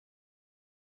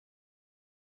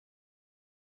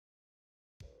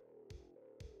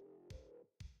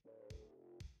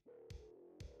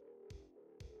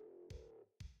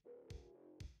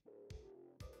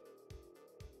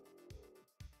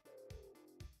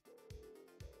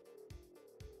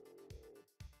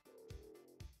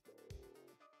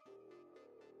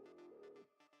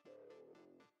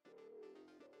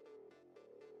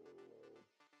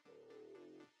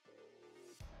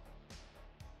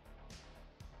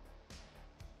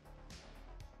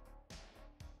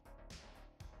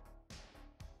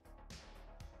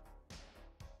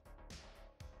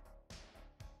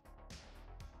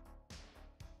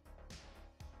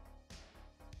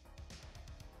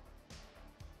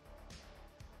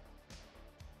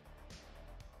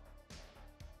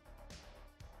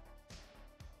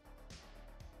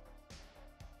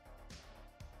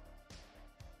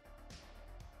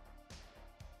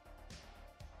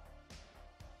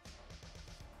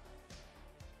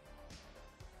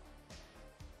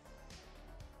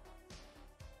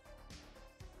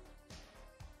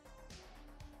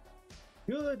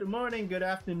Good morning, good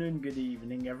afternoon, good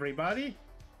evening, everybody.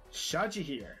 Shaji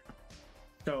here.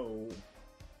 So,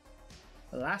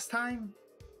 last time,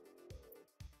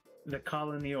 the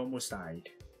colony almost died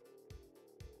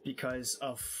because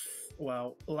of,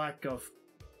 well, lack of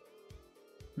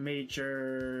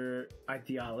major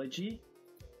ideology.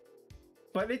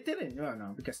 But it didn't,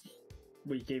 no, because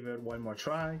we gave it one more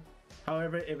try.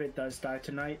 However, if it does die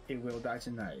tonight, it will die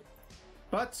tonight.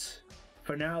 But,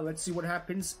 for now, let's see what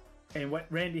happens and what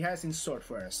Randy has in store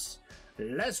for us.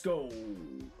 Let's go!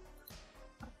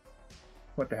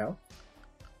 What the hell?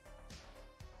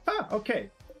 Ah, okay.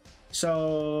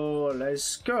 So,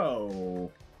 let's go.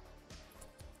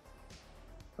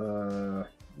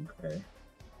 Okay.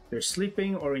 They're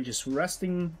sleeping, Orange is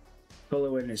resting,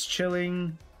 Gilliwan is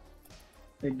chilling.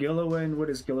 Gilliwan, what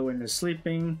is Gilliwan is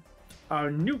sleeping? Our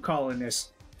new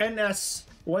colonist,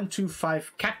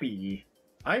 NS125 Cappy.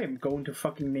 I am going to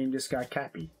fucking name this guy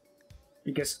Cappy.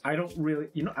 Because I don't really,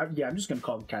 yeah, I'm just gonna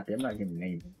call him Cappy. I'm not gonna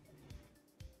name him.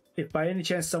 If by any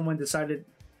chance someone decided,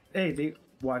 hey, they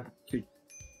want to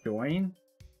join,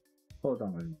 hold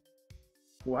on.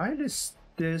 Why is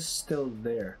this still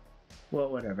there? Well,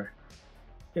 whatever.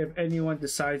 If anyone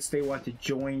decides they want to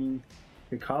join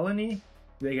the colony,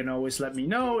 they can always let me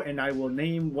know, and I will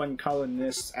name one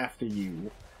colonist after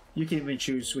you. You can even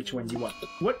choose which one you want.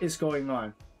 What is going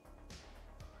on?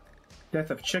 Death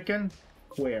of chicken?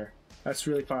 Where? That's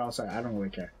really far outside. I don't really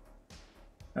care.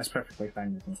 That's perfectly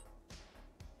fine with me.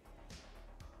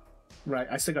 Right,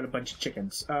 I still got a bunch of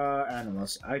chickens.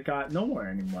 Animals. I got no more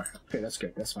anymore. Okay, that's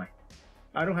good. That's fine.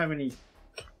 I don't have any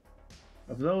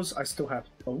of those. I still have...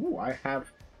 Oh, I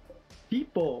have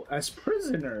people as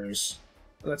prisoners.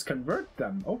 Let's convert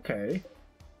them. Okay.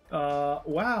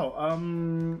 Wow.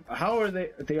 How are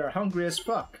they? They are hungry as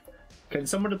fuck. Can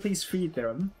somebody please feed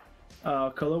them?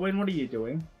 Gilliwan, what are you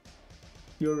doing?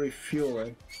 You're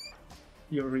refueling.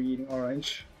 You're eating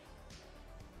orange.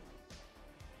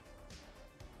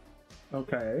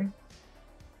 Okay.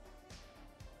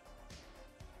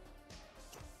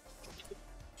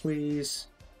 Please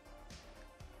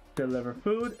deliver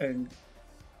food and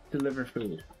deliver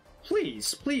food.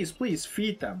 Please, please, please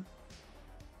feed them.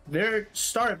 They're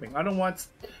starving. I don't want...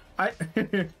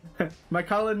 My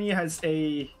colony has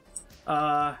a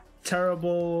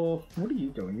terrible... What are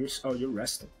you doing? You're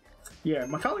resting. Yeah,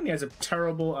 my colony has a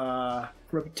terrible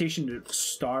reputation to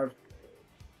starve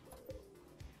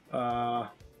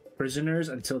prisoners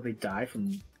until they die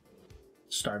from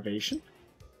starvation,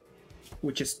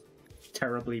 which is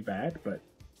terribly bad, but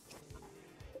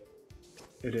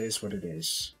it is what it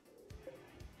is.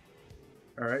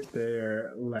 Alright,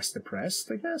 they're less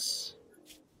depressed, I guess.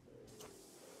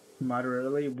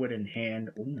 Moderately, wooden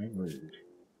hand. Oh my word.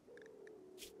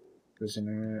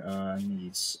 Prisoner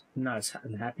needs not as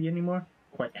unhappy anymore.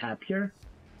 Quite happier.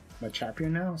 Much happier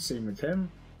now. Same with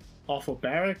him. Awful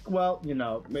barrack. Well, you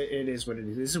know, it is what it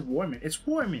is. It's warm. It's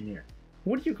warm in here.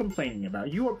 What are you complaining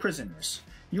about? You are prisoners.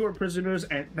 You are prisoners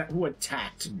and who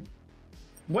attacked me.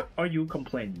 What are you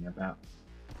complaining about?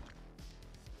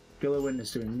 Gilliwan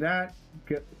is doing that.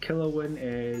 Gilliwan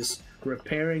is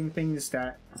repairing things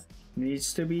that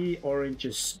needs to be. Orange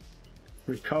is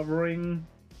recovering.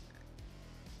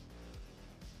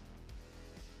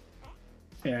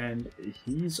 And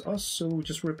he's also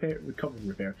just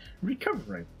recovering.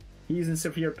 He's in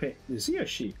severe pain. Is he a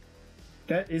she?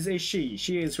 That is a she.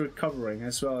 She is recovering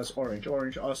as well as Orange.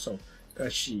 Orange also a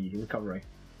she recovering.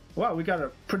 Wow, we got a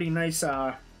pretty nice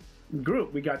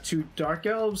group. We got 2 dark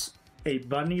elves, a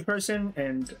bunny person,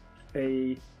 and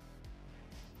a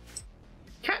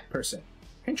cat person.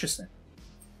 Interesting.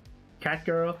 Cat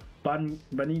girl,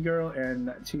 bunny girl,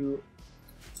 and 2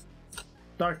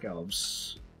 dark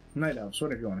elves. Night elves,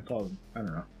 whatever you want to call them. I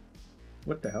don't know.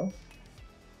 What the hell?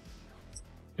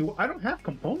 I don't have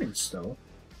components though.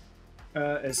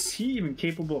 Is he even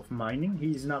capable of mining?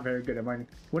 He's not very good at mining.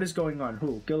 What is going on?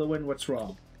 Who? Gilliwan, what's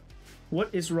wrong?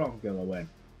 What is wrong, Gilliwan?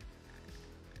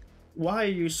 Why are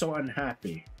you so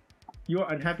unhappy? You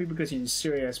are unhappy because you're in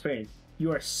serious pain.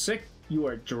 You are sick? You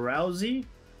are drowsy?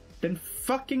 Then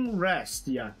fucking rest,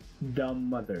 ya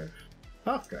dumb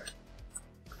motherfucker.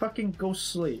 Fucking go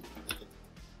sleep.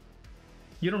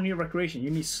 You don't need recreation, you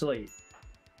need sleep.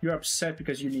 You're upset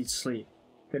because you need sleep.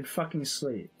 Then fucking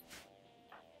sleep.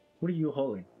 What are you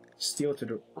holding? Steel to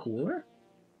the cooler?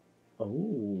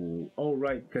 Oh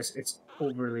right, because it's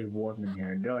overly warm in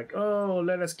here. They're like, oh,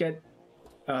 let us get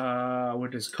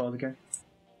what is it called again?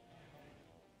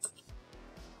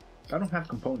 I don't have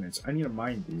components. I need to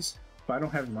mine these, but I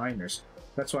don't have miners.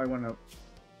 That's why I want to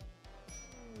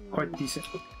quite decent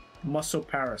muscle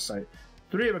parasite.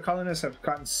 3 of the colonists have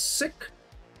gotten sick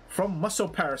from muscle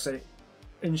parasite.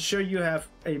 ensure you have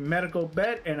a medical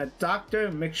bed and a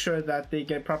doctor. Make sure that they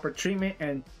get proper treatment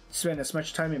and spend as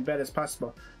much time in bed as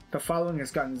possible. The following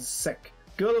has gotten sick: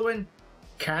 Gilliwan,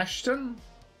 Cashton,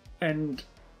 and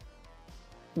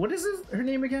what is her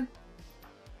name again?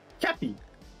 Cappy.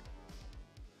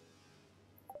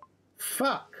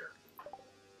 Fuck.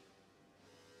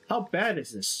 How bad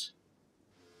is this?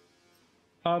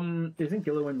 Isn't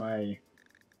Gilliwan my...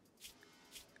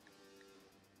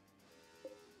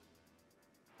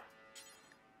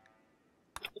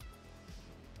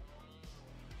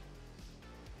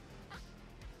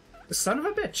 Son of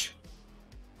a bitch.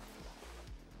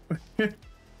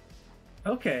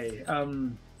 Okay,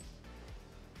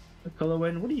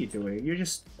 Gilliwan, what are you doing? You're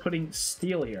just putting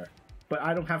steel here. But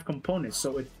I don't have components,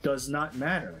 so it does not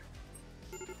matter.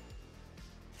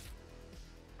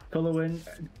 Gilliwan,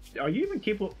 are you even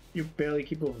capable? You're barely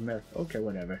capable of meth. Okay,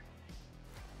 whatever.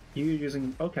 You're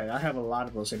using... Okay, I have a lot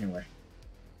of those anyway.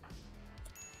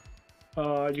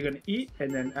 You're gonna eat,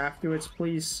 and then afterwards,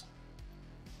 please...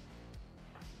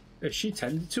 Is she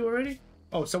tended to already?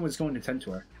 Oh, someone's going to tend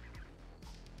to her.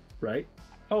 Right?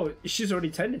 Oh, she's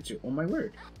already tended to. Oh my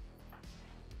word.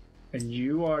 And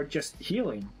you are just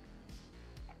healing.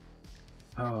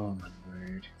 Oh my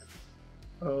word.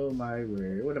 Oh my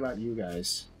word. What about you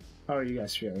guys? How are you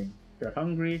guys feeling? You're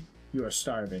hungry. You are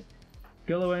starving.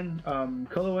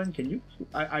 Gilliwan, can you...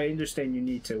 I understand you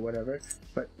need to, whatever.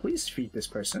 But please feed this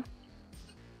person.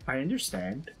 I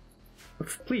understand.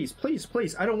 Please, please,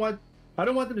 please. I don't want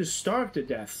them to starve to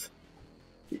death.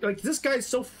 Like, this guy's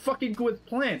so fucking good with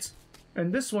plants.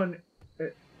 And this one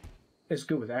is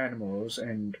good with animals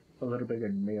and a little bit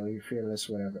of melee, fearless,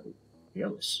 whatever.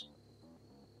 Fearless.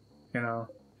 You know,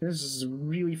 this is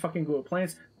really fucking good with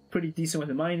plants. Pretty decent with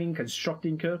the mining,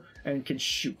 constructing code, and can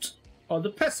shoot. Oh, the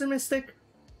pessimistic?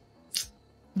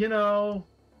 You know,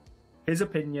 his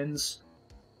opinions.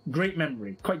 Great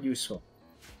memory, quite useful.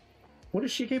 What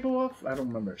is she capable of? I don't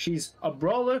remember. She's a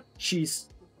brawler, she's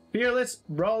fearless,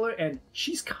 brawler, and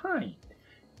she's kind.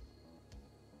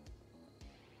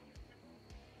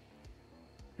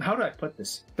 How do I put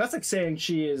this? That's like saying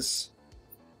she is...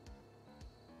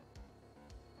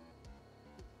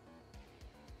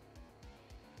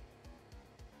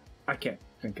 I can't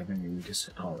think of any way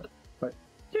to call it. But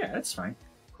yeah, that's fine.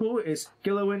 Who is...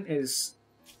 Gilliwan is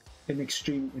in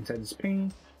extreme intense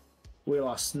pain. We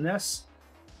lost Ness.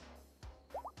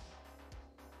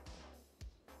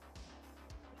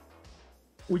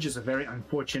 Which is a very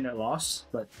unfortunate loss,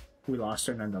 but we lost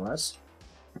her nonetheless.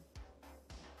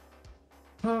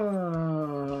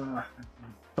 Gilliwan,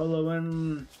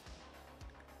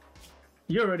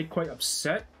 you're already quite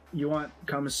upset. You want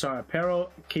Commissar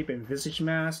Apparel, Cape and Visage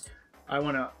Mask. I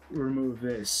want to remove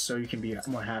this so you can be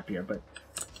more happier, but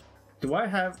do I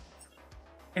have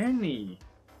any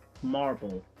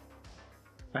marble?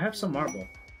 I have some marble.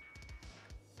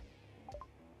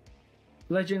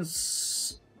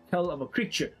 Legends tell of a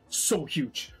creature so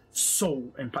huge, so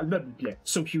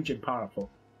huge and powerful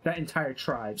that entire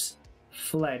tribes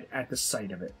fled at the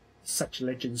sight of it. Such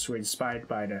legends were inspired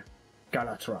by the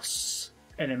Galatros,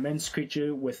 an immense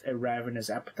creature with a ravenous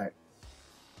appetite.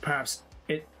 Perhaps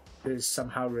it is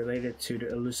somehow related to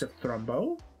the elusive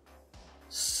Thrombo?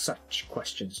 Such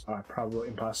questions are probably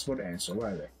impossible to answer,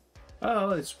 were they?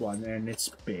 Oh, it's one, and it's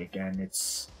big, and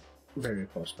it's very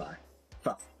close by.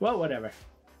 But, well, whatever.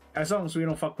 As long as we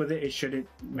don't fuck with it, it shouldn't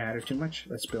matter too much.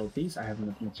 Let's build these. I have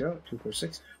enough material. 2 per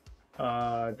 6.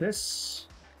 This,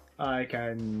 I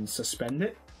can suspend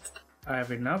it. I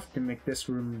have enough to make this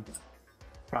room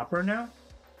proper now.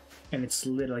 And it's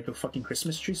lit like a fucking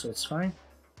Christmas tree, so it's fine.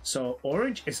 So,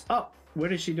 Orange is up.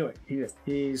 What is she doing?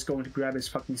 He's going to grab his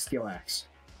fucking steel axe.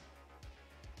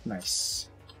 Nice.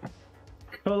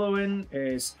 Gilliwan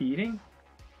is eating.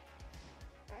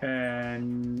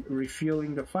 And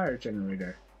refueling the fire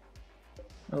generator.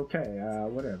 Okay,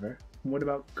 whatever. What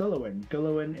about Gilliwan?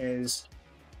 Gilliwan is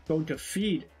going to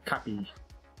feed Cappy.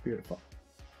 Beautiful.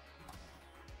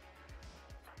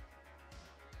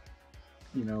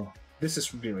 You know, this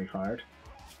is really hard.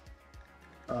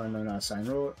 Oh, no, not sign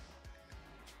roll.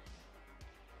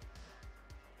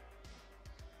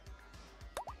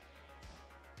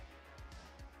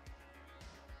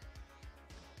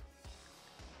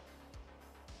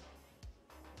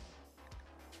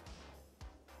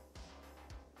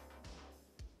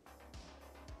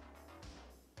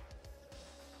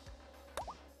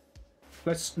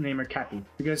 Let's name her Cappy,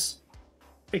 because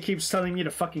it keeps telling me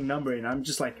the fucking number, and I'm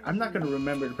just like, I'm not gonna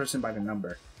remember the person by the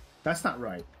number. That's not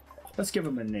right. Let's give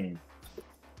him a name.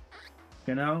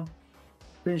 You know?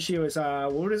 Then she was,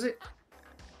 what is it?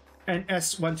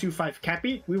 NS125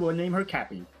 Cappy? We will name her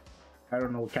Cappy. I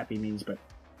don't know what Cappy means, but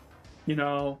you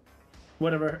know,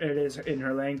 whatever it is in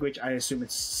her language. I assume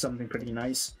it's something pretty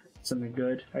nice, something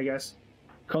good, I guess.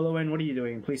 Koloen, what are you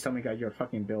doing? Please tell me, God, you're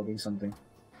fucking building something.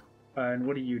 And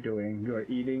what are you doing? You are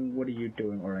eating. What are you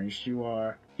doing, Orange? You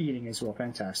are eating as well.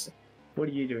 Fantastic. What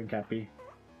are you doing, Cappy?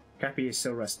 Cappy is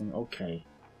still resting. Okay.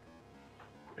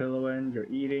 Koloen, you're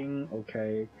eating.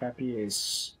 Okay. Cappy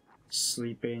is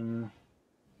sleeping.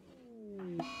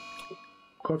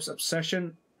 Corpse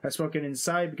obsession has broken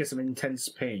inside because of intense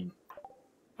pain.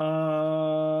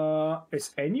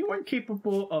 Is anyone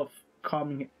capable of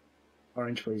calming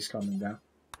Orange? Please calming down.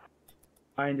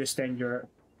 I understand you're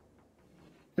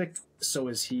sick, so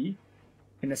is he,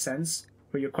 in a sense,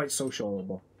 but you're quite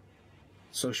sociable.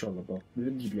 Sociable.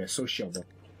 Yeah, sociable.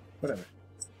 Whatever.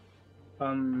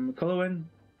 Koloen.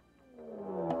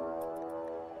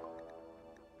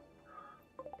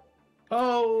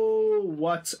 Oh,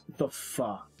 what the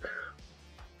fuck?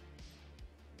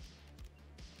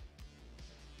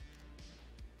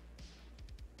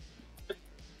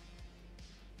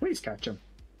 Please catch him.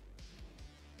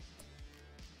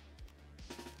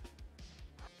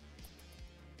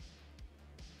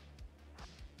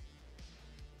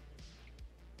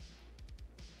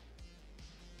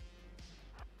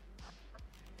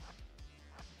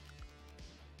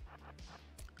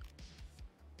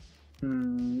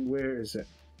 Where is it?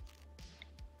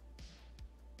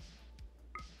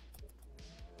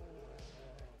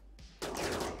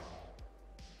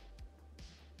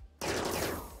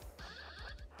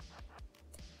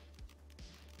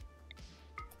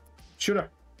 Shoot her!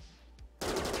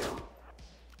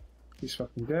 He's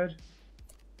fucking dead.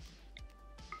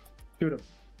 Shoot him.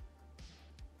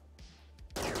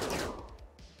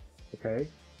 Okay.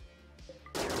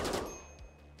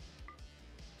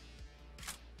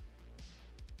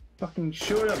 Fucking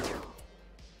shoot him!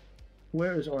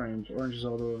 Where is Orange? Orange is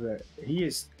all the way over there. He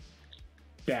is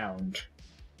downed.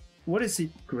 What is he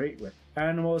great with?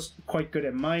 Animals, quite good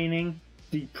at mining.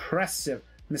 Depressive,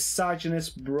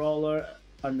 misogynist, brawler,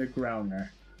 undergrounder.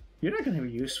 You're not gonna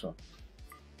be useful.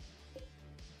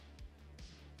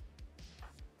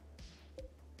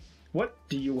 What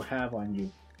do you have on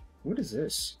you? What is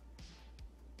this?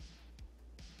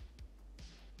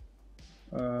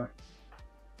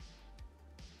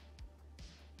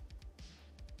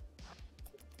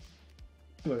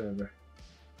 Whatever.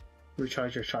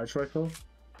 Recharge your charge rifle.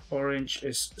 Orange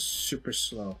is super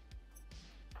slow.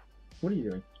 What are you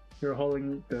doing? You're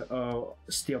holding the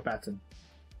steel baton.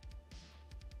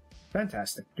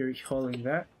 Fantastic. You're holding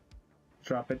that.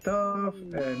 Drop it off.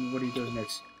 And what are you doing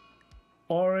next?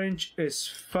 Orange is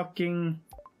fucking...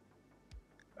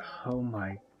 Oh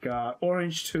my god.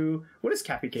 Orange 2. What is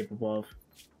Cappy capable of?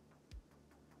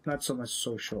 Not so much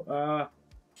social.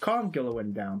 Calm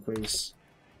Gilliwan down, please.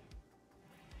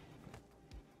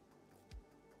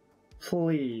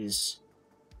 Please.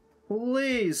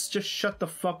 Please, just shut the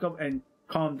fuck up and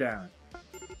calm down.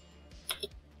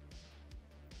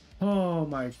 Oh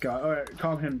my god. Alright,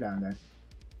 calm him down then.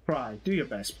 Cry. Do your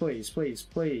best. Please, please,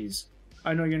 please.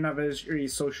 I know you're not very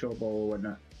sociable or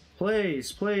whatnot.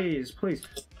 Please, please, please.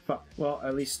 Fuck. Well,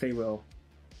 at least they will.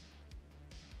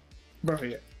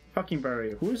 Bury it. Fucking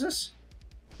bury it. Who is this?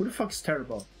 Who the fuck's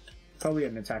terrible? Probably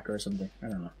an attacker or something. I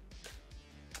don't know.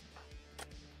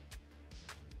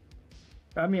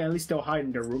 I mean, at least they'll hide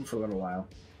in their room for a little while.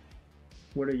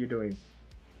 What are you doing?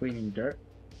 Cleaning dirt?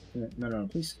 No, no,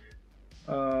 please.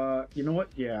 You know what?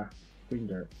 Yeah, clean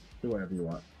dirt. Do whatever you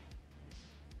want.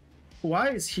 Why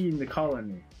is he in the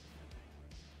colony?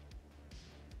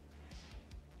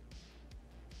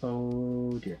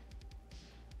 Oh dear.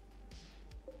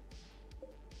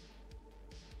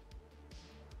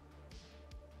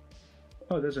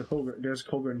 Oh, there's a cobra. There's a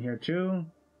cobra in here too.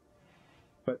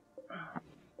 But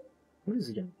what is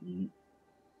he gonna eat?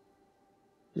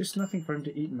 There's nothing for him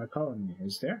to eat in my colony,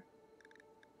 is there?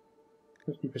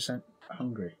 50%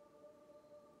 hungry.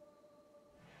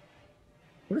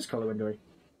 What is Koloen doing?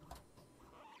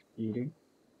 Eating.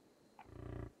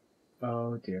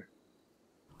 Oh dear.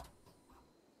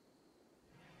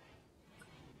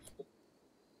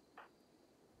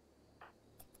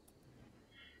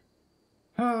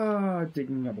 Ah,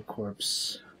 digging up a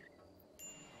corpse.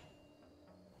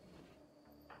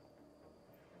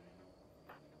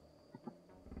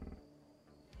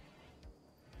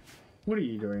 What are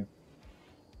you doing?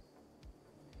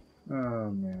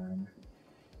 Oh man.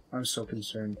 I'm so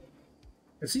concerned.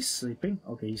 Is he sleeping?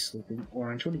 Okay, he's sleeping.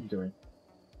 Orange, what are you doing?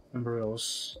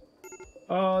 Umbrellas.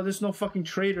 Oh, there's no fucking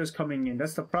traders coming in.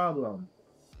 That's the problem.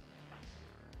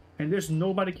 And there's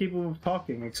nobody capable of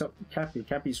talking except Cappy.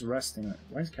 Cappy's resting.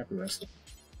 Why is Cappy resting?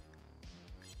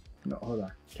 No, hold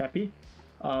on. Cappy?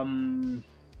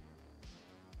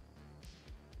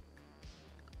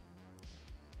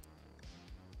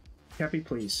 Cappy,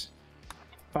 please.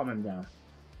 Calm him down.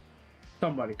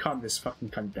 Somebody calm this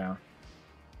fucking cunt down.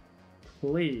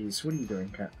 Please. What are you doing,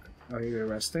 Cat? Are you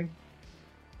resting?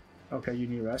 Okay, you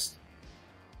need rest.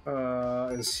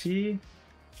 Has he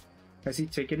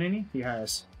taken any? He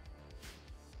has.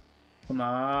 Come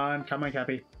on,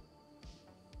 Cappy.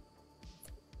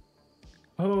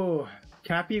 Oh,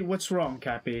 Cappy, what's wrong,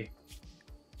 Cappy?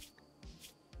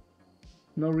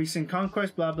 No recent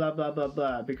conquest, blah blah blah blah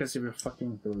blah, because of your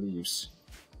fucking beliefs.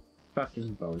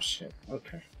 Fucking bullshit.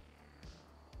 Okay.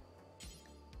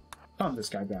 Calm this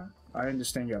guy down. I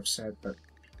understand you're upset, but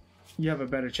you have a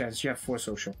better chance. You have 4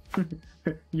 social.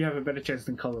 You have a better chance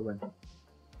than Colorwin.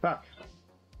 Fuck.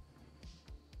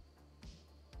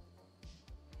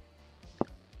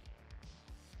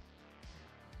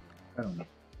 I don't know.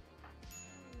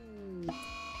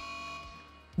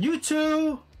 You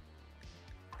two!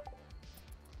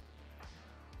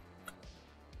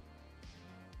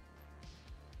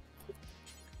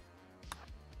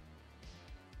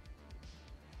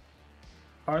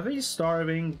 Are they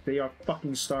starving? They are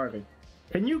fucking starving.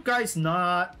 Can you guys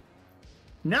not?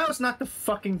 Now is not the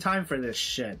fucking time for this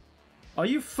shit. Are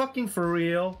you fucking for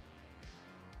real?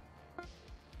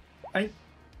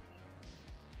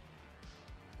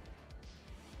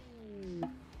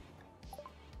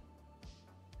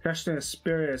 Question of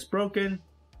spirit is broken.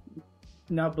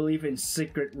 Now believe in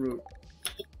secret root.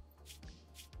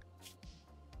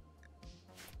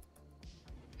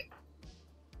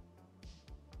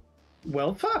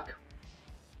 Well, fuck.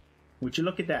 Would you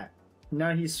look at that?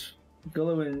 Now he's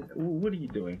glowing. What are you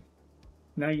doing?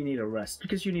 Now you need a rest.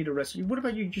 Because you need a rest. What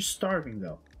about you just starving,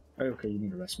 though? Okay, you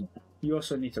need a rest more. You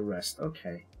also need to rest.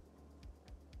 Okay.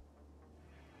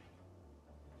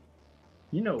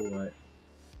 You know what?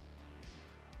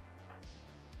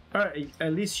 Alright,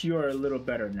 at least you're a little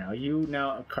better now. You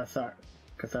now are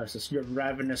catharsis. You're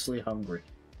ravenously hungry.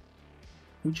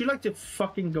 Would you like to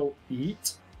fucking go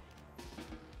eat?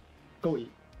 Go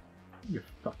eat. You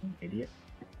fucking idiot.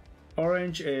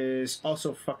 Orange is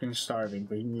also fucking starving,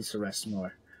 but he needs to rest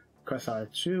more. Cathar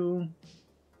 2.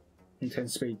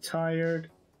 Intends to be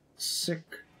tired. Sick.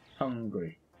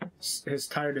 Hungry. His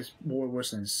tired is more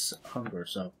worse than his hunger,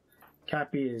 so.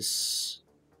 Cappy is...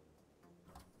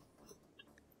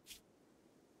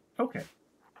 okay.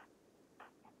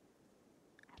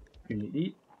 You need to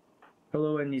eat.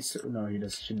 Hello, and needs to... no, he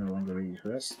doesn't. She no longer eat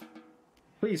rest.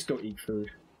 Please go eat food.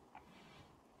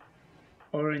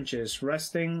 Orange is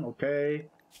resting, okay.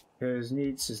 His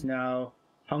needs is now...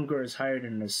 hunger is higher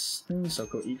than his thing, so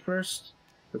go eat first.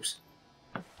 Oops.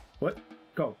 What?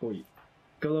 Go eat.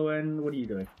 Gullowen, what are you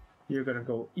doing? You're gonna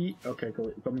go eat? Okay,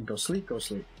 go sleep, go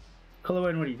sleep.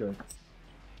 Gullowen, what are you doing?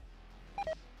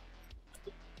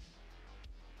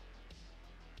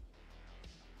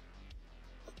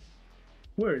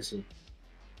 Where is he?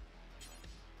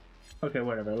 Okay,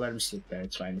 whatever, let him sleep there,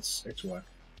 it's fine, it's work.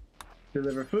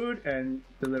 Deliver food and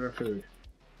deliver food.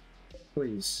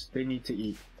 Please, they need to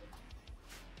eat.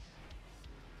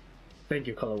 Thank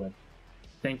you, Colorwin.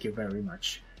 Thank you very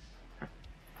much.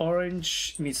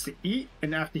 Orange needs to eat,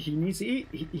 and after he needs to eat,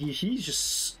 he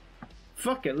just...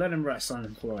 fuck it, let him rest on the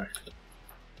floor.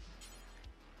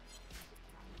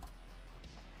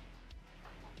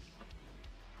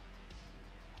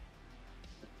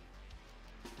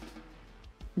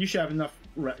 You should have enough.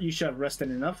 You should have rested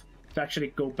enough to actually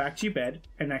go back to your bed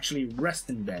and actually rest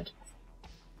in bed.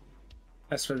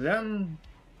 As for them,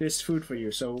 there's food for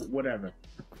you, so whatever.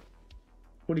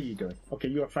 What are you doing? Okay,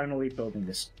 you are finally building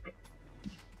this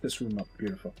room up.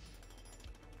 Beautiful.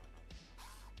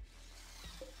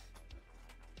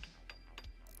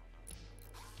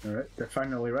 Alright, they're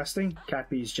finally resting.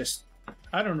 Cappy's just...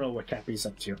 I don't know what Cappy's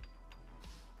up to.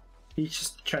 He's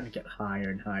just trying to get higher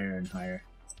and higher and higher.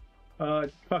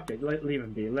 Fuck it, leave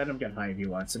him be. Let him get high if he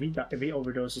wants. If he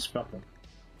overdoses, fuck him.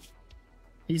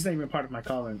 He's not even part of my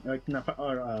calling, like, not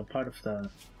part of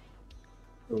the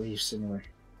beliefs anyway.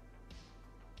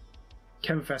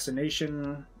 Chem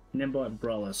Fascination, Nimble, and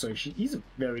Brawler, so he's a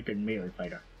very good melee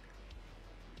fighter.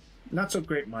 Not so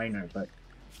great miner, but...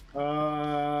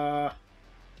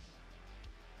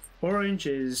 Orange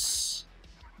is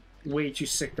way too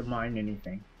sick to mine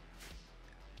anything.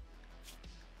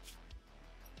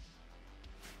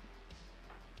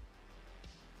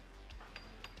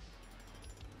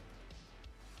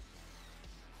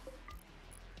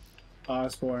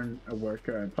 Osborne, a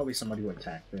worker, and probably somebody who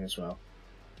attacked me as well.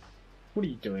 What are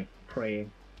you doing?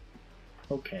 Praying.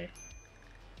 Okay.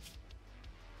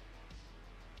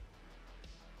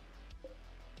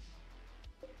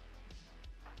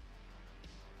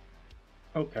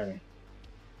 Okay.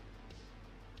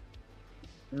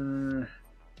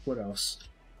 What else?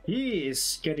 He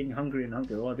is getting hungry and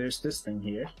hungry. Oh, there's this thing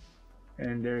here.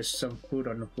 And there's some food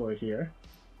on the floor here.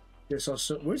 There's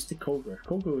also... Where's the Koga?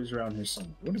 Koga is around here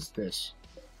somewhere. What is this?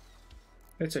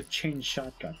 It's a chain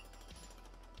shotgun.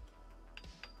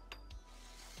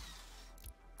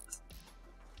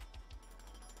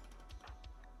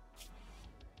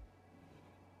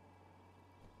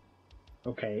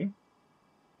 Okay.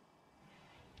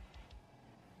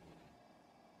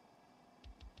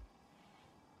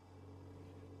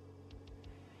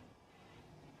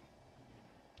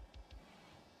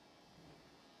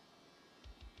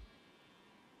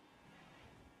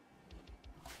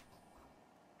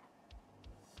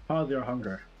 Oh, their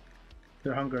hunger.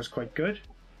 Their hunger is quite good.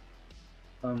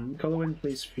 Colwyn,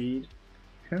 please feed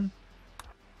him.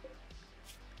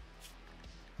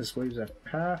 This leaves a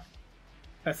path.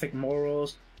 Ethic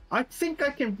morals. I think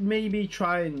I can maybe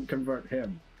try and convert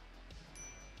him.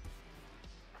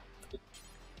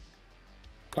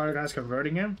 Prioritize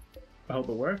converting him. I hope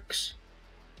it works.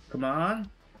 Come on.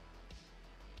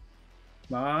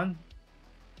 Come on.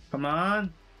 Come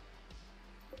on.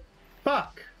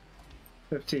 Fuck!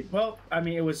 15. Well, I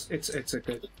mean, it's a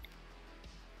good...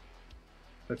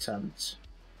 attempt.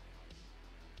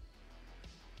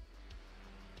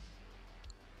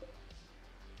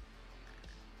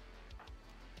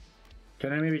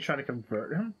 Can I maybe try to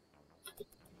convert him?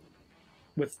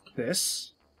 With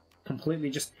this?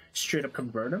 Completely just straight up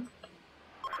convert him?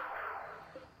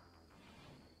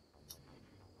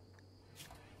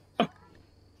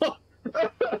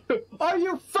 Are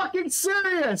you fucking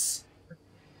serious?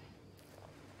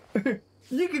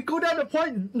 You could go down to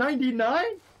 .99?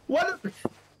 What a...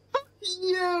 Fuck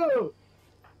you!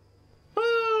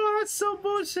 Oh, that's so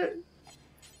bullshit.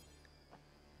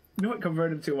 You know what?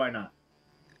 Convert him to, why not?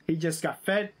 He just got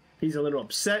fed. He's a little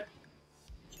upset.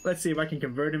 Let's see if I can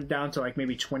convert him down to like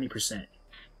maybe 20%.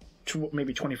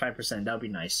 Maybe 25%. That would be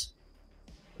nice.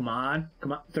 Come on.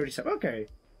 Come on. 37. Okay.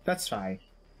 That's fine.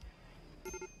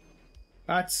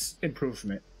 That's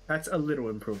improvement. That's a little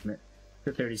improvement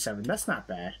to 37. That's not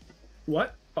bad.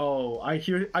 What? Oh, I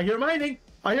hear mining.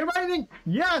 I hear mining.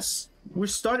 Yes! We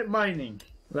started mining.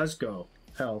 Let's go.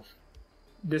 Health.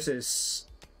 This is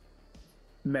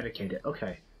medicated.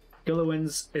 Okay.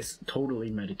 Gillowin's is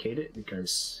totally medicated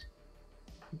because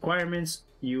requirements,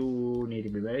 you need to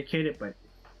be medicated, but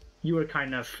you are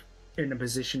kind of in a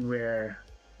position where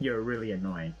you're really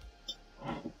annoying.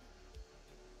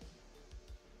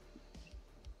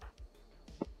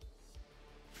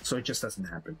 So it just doesn't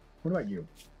happen. What about you?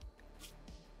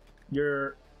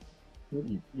 You're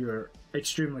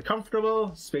extremely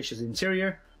comfortable, spacious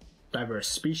interior, diverse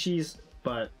species,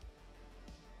 but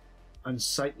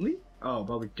unsightly? Oh,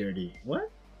 probably dirty.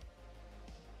 What?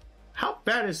 How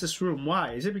bad is this room?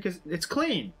 Why? Is it because it's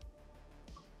clean?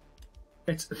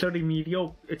 It's 30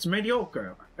 mediocre. It's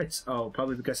mediocre. It's, oh,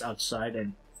 probably because outside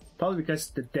and probably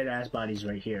because the dead ass body's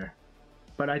right here.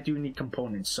 But I do need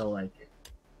components, so like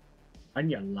I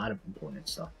need a lot of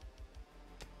components though.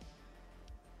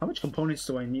 How much components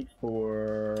do I need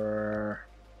for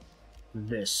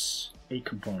this? 8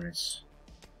 components.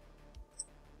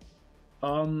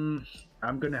 I'm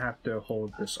gonna have to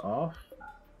hold this off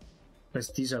because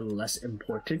these are less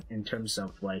important in terms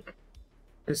of like,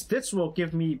 because this will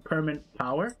give me permanent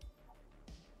power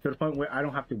to the point where I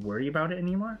don't have to worry about it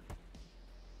anymore.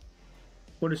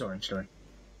 What is orange doing?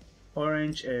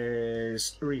 Orange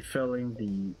is refilling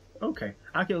the... Okay,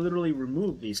 I can literally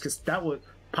remove these because that would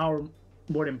power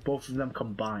more than both of them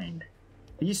combined.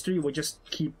 These 3 would just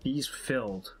keep these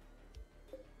filled.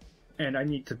 And I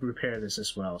need to repair this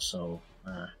as well, so...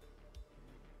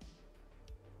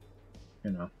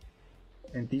 you know.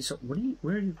 And these are...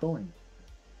 where are you going?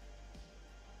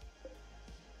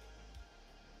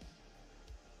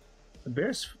 The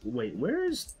bear's... Wait, where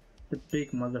is the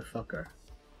big motherfucker?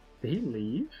 Did he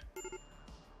leave?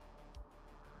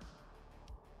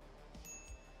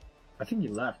 I think he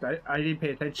left. I didn't pay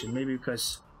attention. Maybe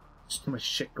because there's too much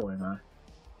shit going on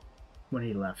when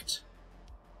he left.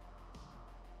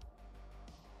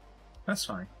 That's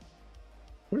fine.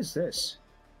 What is this?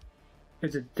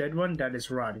 It's a dead one that is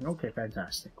rotting. Okay,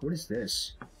 fantastic. What is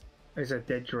this? It's a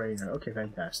dead drainer. Okay,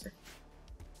 fantastic.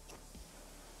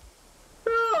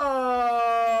 Oh!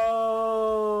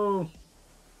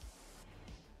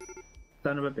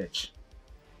 Son of a bitch.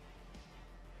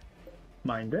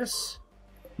 Mine this.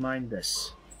 Mine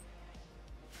this.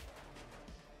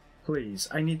 Please,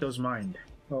 I need those mined.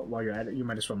 Well, while you're at it, you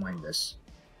might as well mine this.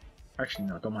 Actually,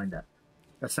 no, don't mind that.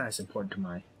 That's not as important to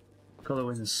mine.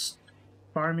 Colowin's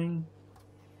farming.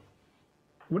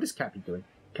 What is Cappy doing?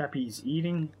 Cappy is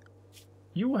eating.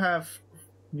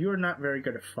 You're not very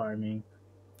good at farming.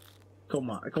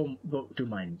 Go do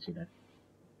mining too then.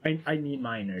 I need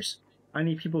miners. I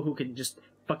need people who can just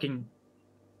fucking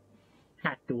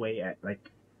hack away at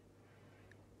like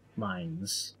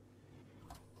mines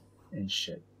and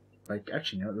shit. Like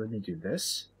actually, no, let me do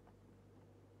this.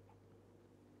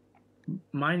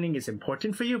 Mining is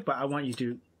important for you, but I want you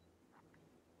to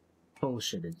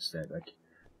bullshit instead. Like,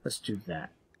 let's do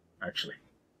that. Actually,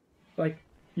 like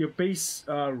your base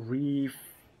refuel.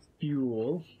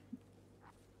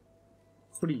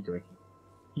 What are you doing?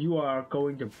 You are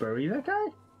going to bury that guy?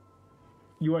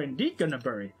 You are indeed gonna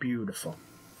bury. Beautiful.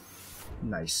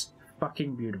 Nice.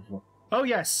 Fucking beautiful. Oh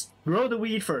yes! Grow the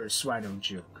weed first, why don't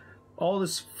you? All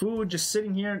this food just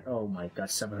sitting here. Oh my god,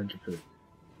 700 food.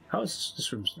 How is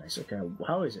this room's nice? Okay,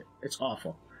 how is it? It's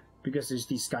awful. Because there's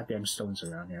these goddamn stones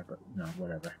around here, but no,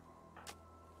 whatever.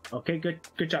 Okay, good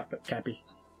job, Cappy.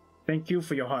 Thank you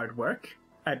for your hard work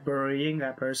at burying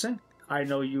that person. I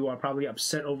know you are probably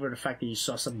upset over the fact that you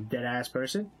saw some dead-ass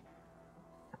person.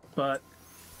 But...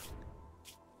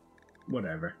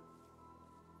 whatever.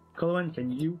 Cullen,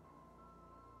 can you...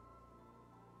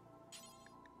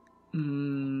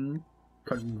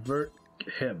 convert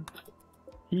him.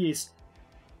 He is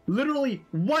literally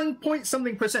 1 point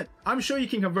something %. I'm sure you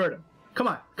can convert him. Come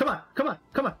on, come on, come on,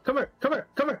 come on, convert.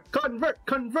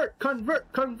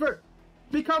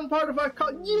 Become part of our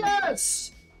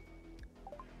yes!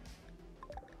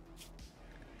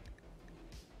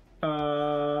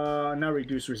 Now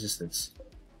reduce resistance.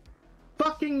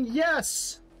 Fucking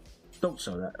yes! Don't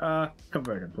show that.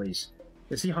 Convert him, please.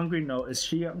 Is he hungry? No. Is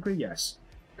she hungry? Yes.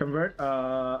 Convert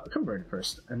it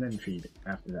first, and then feed it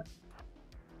after that.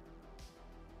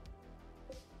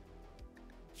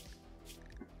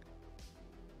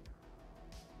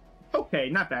 Okay,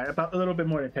 not bad. About a little bit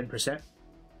more than 10%.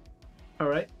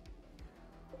 Alright.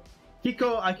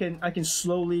 Hiko, I can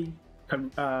slowly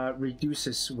reduce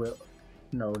his will.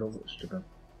 No, don't strip him.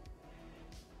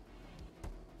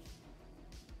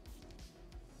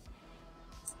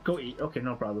 Go eat. Okay,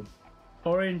 no problem.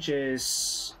 Orange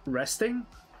is resting.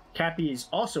 Cappy is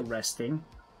also resting.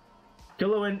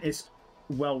 Gillowan is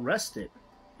well rested,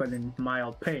 but in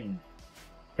mild pain.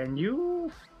 Can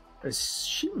you... Is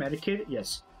she medicated?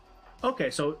 Yes. Okay,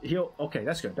 so he'll... Okay,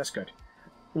 that's good, that's good.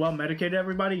 Well medicated,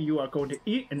 everybody. You are going to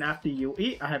eat, and after you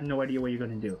eat, I have no idea what you're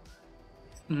going to do.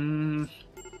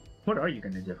 What are you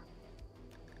going to do?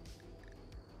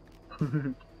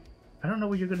 I don't know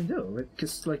what you're going to do.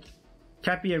 Because, like...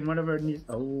 Cappy and whatever needs...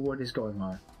 Oh, what is going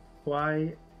on?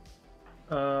 Why?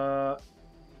 Oh,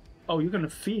 you're gonna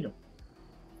feed him.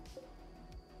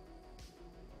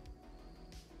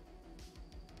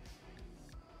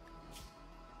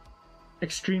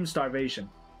 Extreme starvation.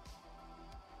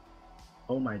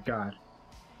 Oh my god.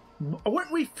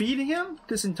 Weren't we feeding him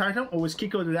this entire time? Or was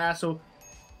Kiko the asshole?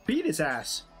 Feed his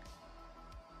ass.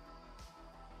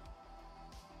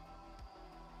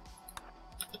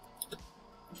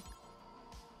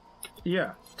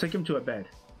 Yeah, take him to a bed.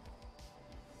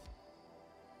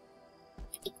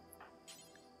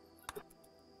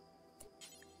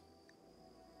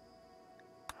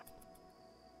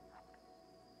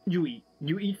 You eat.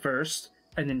 You eat first,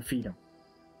 and then feed him.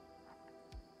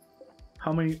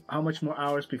 How much more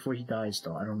hours before he dies,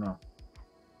 though? I don't know.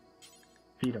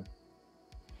 Feed him.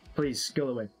 Please, go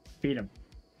away. Feed him.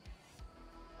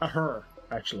 Her,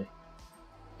 actually.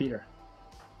 Feed her.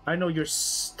 I know you're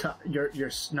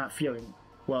not feeling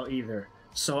well either,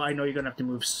 so I know you're gonna have to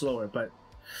move slower, but...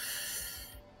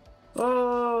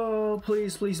 Oh,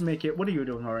 please make it. What are you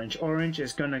doing, Orange? Orange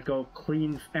is gonna go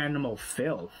clean animal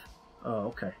filth. Oh,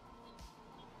 okay.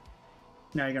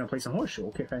 Now you're gonna play some horseshoe.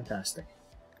 Okay, fantastic.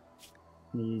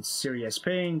 Needs serious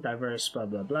pain, diverse, blah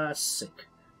blah blah, sick.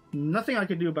 Nothing I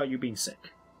could do about you being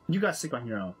sick. You got sick on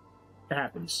your own. It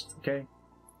happens, okay?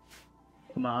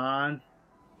 Come on.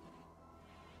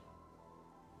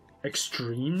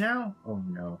 Extreme now? Oh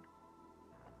no.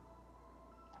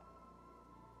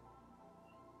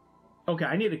 Okay,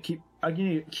 I need to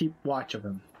keep watch of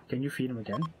him. Can you feed him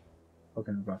again?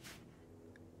 Okay, no problem.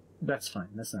 That's fine,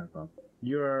 that's not a problem.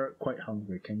 You're quite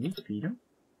hungry. Can you feed him?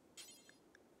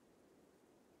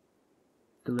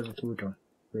 Deliver food to him,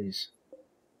 please.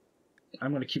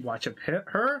 I'm gonna keep watch of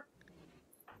her.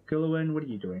 Gillowan, what are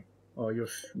you doing? Oh,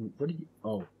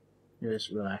 oh, you're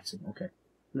just relaxing. Okay.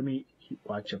 Let me keep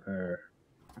watch of her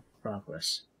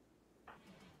progress.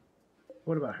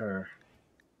 What about her?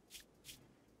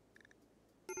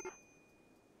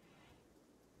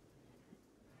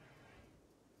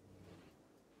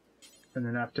 And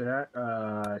then after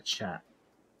that, chat.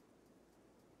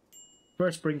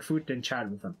 First bring food, then chat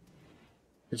with him.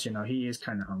 Because, you know, he is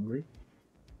kind of hungry.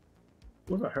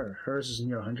 What about her? Hers is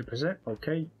near 100%.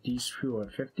 Okay, these two are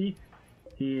 50.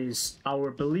 He is our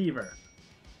believer.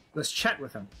 Let's chat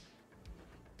with him.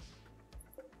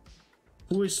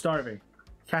 Who is starving?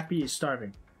 Cappy is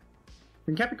starving.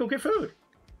 Then Cappy go get food!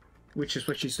 Which is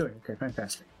what she's doing. Okay,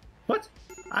 fantastic. What?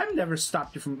 I've never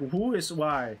stopped you from... Who is...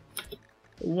 Why?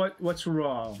 What's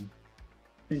wrong?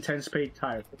 Intense pain,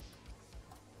 tired.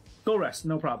 Go rest,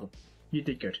 no problem. You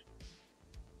did good.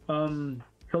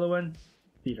 Kilowan,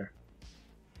 feed her.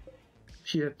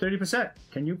 She's at 30%.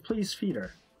 Can you please feed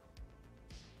her?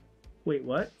 Wait,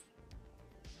 what?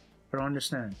 I don't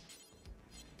understand.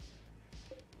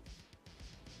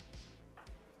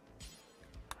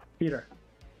 Feed her.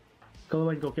 Go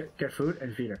away and go get food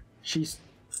and feed her. She's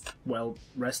well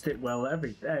rested, well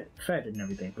fed and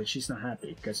everything, but she's not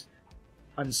happy because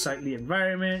unsightly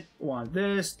environment, want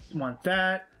this, want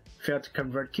that, failed to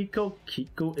convert Kiko.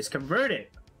 Kiko is converted.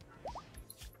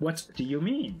 What do you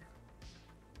mean?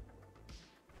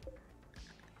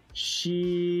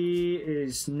 She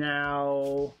is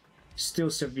now still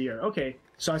severe. Okay,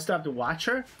 so I still have to watch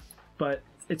her, but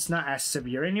it's not as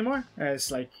severe anymore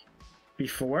as like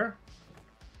before.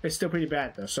 It's still pretty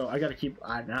bad though, so I gotta keep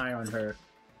an eye on her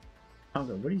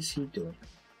hunger. What is he doing?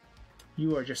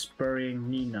 You are just burying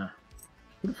Nina.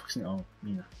 Who the fuck's Nina? Oh,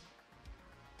 Nina.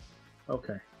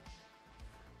 Okay.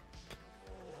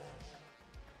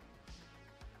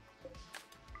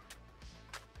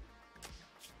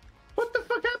 What the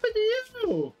fuck happened to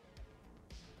you?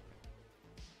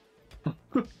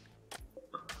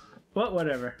 Well,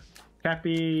 whatever.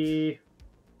 Cappy.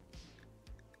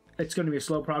 It's going to be a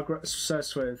slow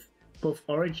process with both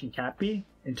Orange and Cappy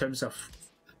in terms of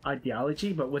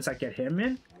ideology, but once I get him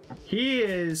in, he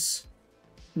is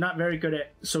not very good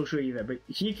at social either, but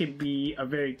he can be a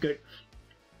very good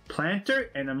planter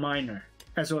and a miner,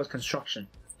 as well as construction.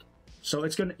 So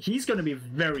he's gonna be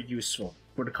very useful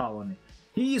for the colony.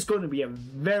 He's going to be a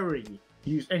very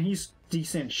and he's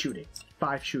decent shooting,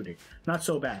 5 shooting, not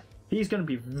so bad. He's going to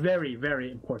be very, very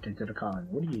important to the colony.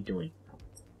 What are you doing?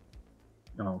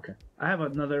 Oh, okay. I have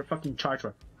another fucking charge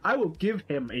rifle. I will give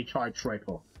him a charge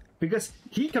rifle because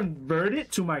he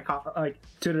converted to my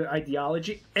to the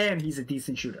ideology, and he's a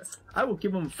decent shooter. I will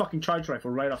give him a fucking charge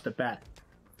rifle right off the bat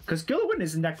because Gilliwin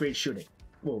isn't that great shooting.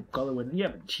 Well, Gilliwin, yeah,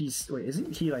 but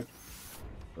isn't he like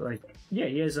yeah,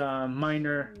 he has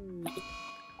minor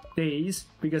days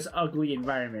because ugly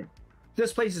environment.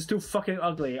 This place is too fucking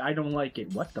ugly. I don't like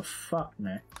it. What the fuck,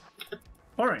 man?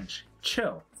 Orange,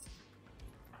 chill.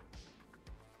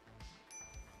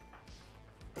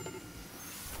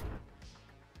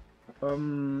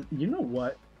 You know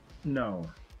what? No.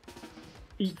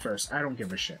 Eat first. I don't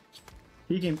give a shit.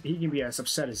 He can be as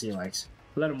upset as he likes.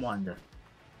 Let him wander.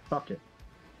 Fuck it.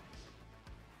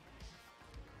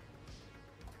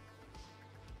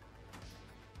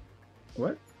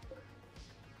 What?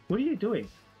 What are you doing?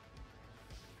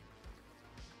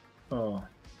 Oh.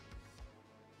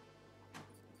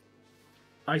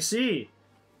 I see.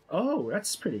 Oh,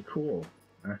 that's pretty cool,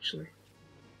 actually.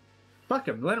 Fuck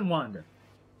him. Let him wander.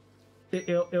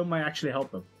 It might actually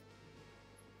help him.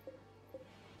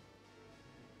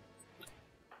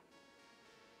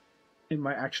 It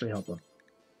might actually help him.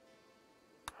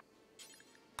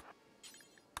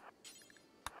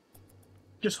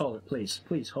 Just hold it, please.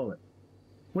 Please, hold it.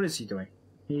 What is he doing?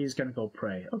 He's gonna go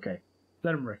pray. Okay.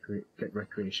 Let him get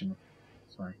recreational.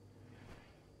 It's fine.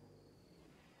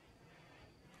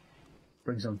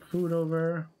 Bring some food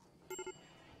over.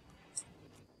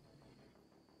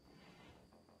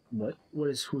 What?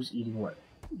 Who's eating what?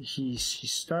 He's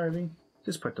starving.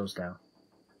 Just put those down.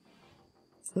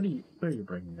 Where are you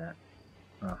bringing that?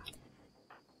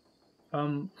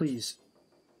 Oh. Please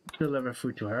deliver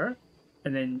food to her,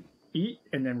 and then eat,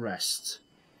 and then rest.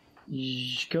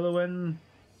 Gilliwin,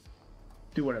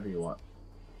 do whatever you want.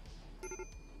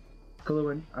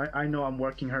 Gilliwin, I know I'm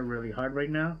working her really hard right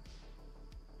now,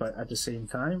 but at the same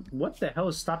time, what the hell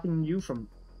is stopping you from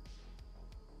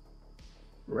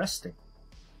resting?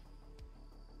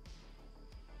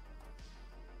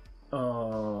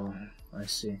 Oh, I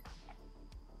see.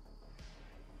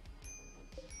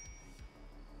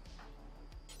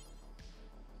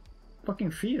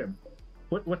 Fucking feed him.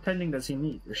 What tending does he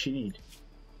need, or she need?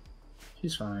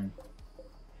 She's fine.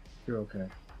 You're okay.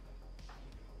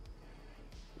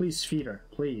 Please feed her,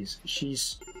 please.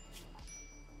 She's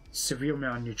severe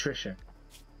malnutrition.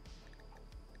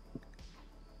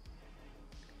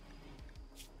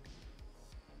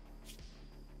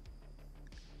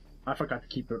 I forgot to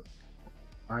keep her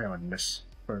eye on this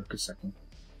for a good second.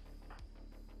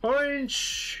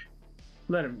 Orange!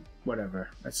 Let him, whatever,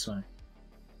 that's fine.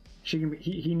 She can be,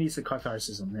 he needs the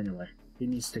catharsism anyway. He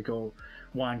needs to go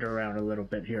wander around a little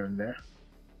bit here and there.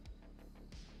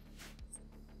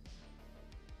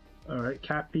 Alright,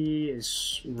 Cappy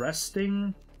is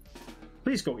resting.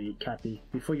 Please go eat, Cappy,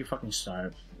 before you fucking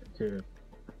starve to,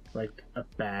 like, a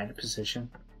bad position.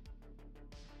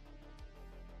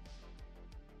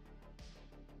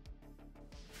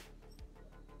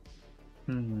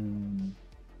 For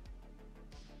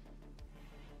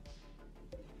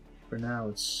now,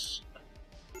 it's...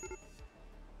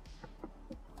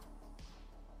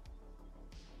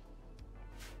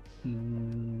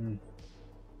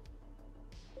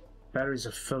 Batteries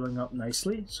are filling up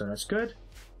nicely, so that's good.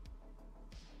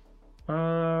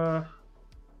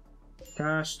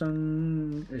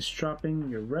 Gaston is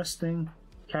dropping, you're resting.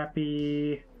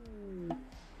 Cappy...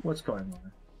 What's going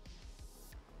on?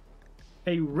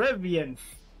 A Revian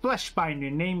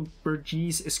fleshbinder named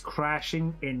Burgess is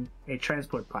crashing in a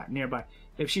transport pod nearby.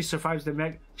 If she survives the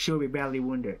mech, she will be badly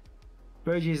wounded.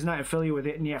 Burgess is not affiliated with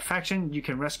any faction. You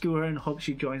can rescue her and hope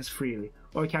she joins freely,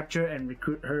 or capture and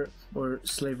recruit her for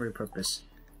slavery purpose.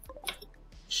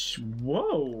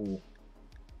 Whoa!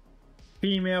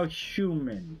 Female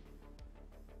human.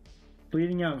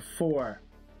 Bleeding out 4.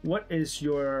 What is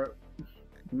your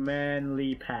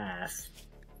manly path?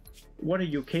 What are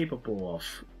you capable of?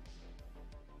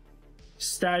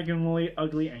 Staggeringly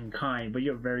ugly and kind, but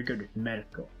you're very good with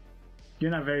medical. You're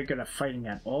not very good at fighting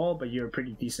at all, but you're a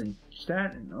pretty decent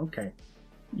stat. Okay.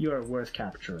 You're worth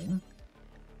capturing.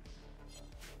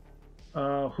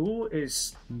 Who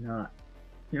is not?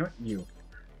 You know what? You.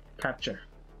 Capture.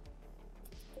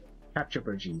 Capture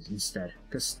Burgess instead.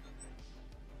 Because,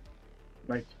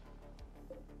 like...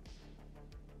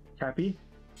 Cappy?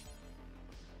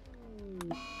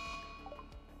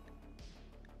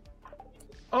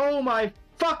 Oh my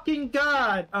fucking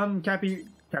god! Cappy,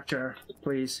 capture her,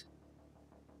 please.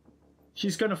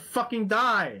 She's gonna fucking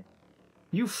die!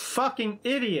 You fucking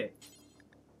idiot!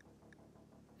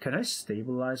 Can I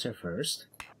stabilize her first?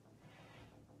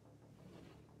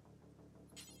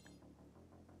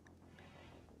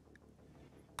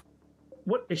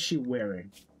 What is she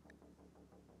wearing?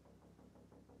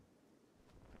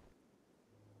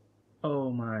 Oh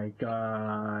my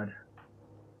god.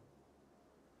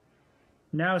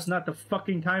 Now is not the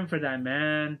fucking time for that,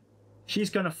 man. She's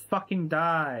gonna fucking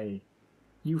die.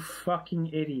 You fucking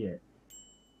idiot.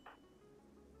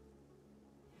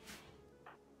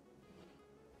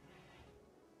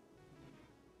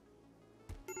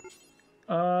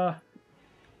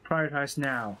 Prioritize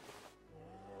now.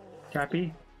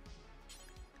 Cappy?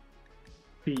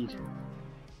 Feed.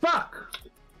 Fuck!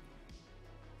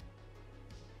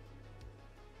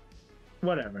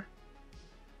 Whatever.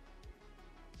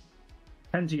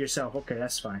 Tend to yourself. Okay,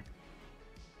 that's fine.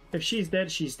 If she's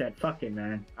dead, she's dead. Fuck it,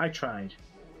 man. I tried.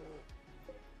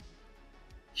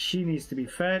 She needs to be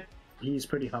fed. He's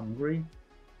pretty hungry.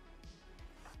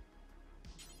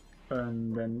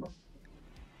 And then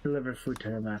deliver food to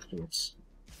him afterwards.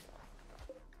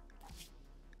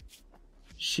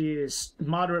 She is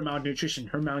moderate malnutrition.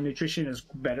 Her malnutrition is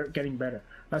better, getting better.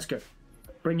 That's good.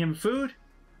 Bring him food,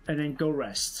 and then go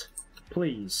rest.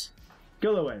 Please.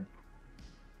 Go in.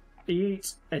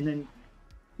 Eat, and then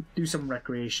do some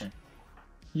recreation.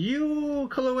 You,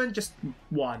 Kaloan, just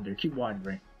wander. Keep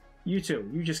wandering. You too.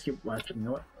 You just keep watching. You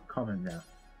know what? Calm him down.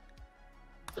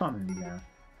 Calm him down.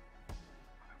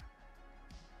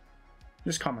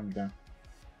 Just calm him down.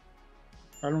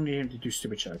 I don't need him to do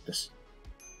stupid shit like this.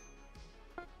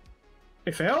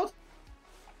 It failed?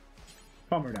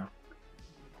 Calm her down.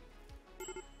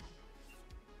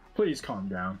 Please calm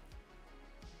down.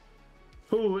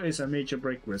 Who is a major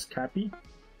break risk? Cappy?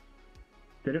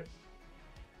 Did it?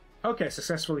 Okay,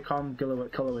 successfully calmed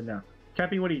Kaloan down.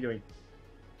 Cappy, what are you doing?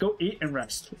 Go eat and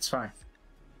rest. It's fine.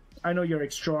 I know you're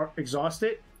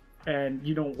exhausted, and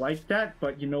you don't like that,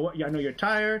 but you know what? I know you're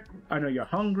tired. I know you're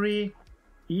hungry.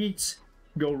 Eat.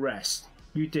 Go rest.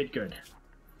 You did good.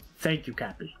 Thank you,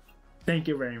 Cappy. Thank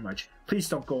you very much. Please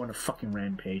don't go on a fucking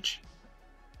rampage.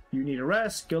 You need a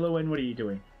rest. Gillowan, what are you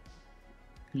doing?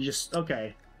 You just...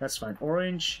 Okay, that's fine.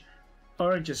 Orange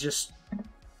is just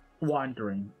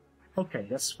wandering. Okay,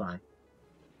 that's fine.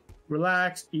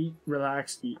 Relax, eat,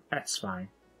 that's fine.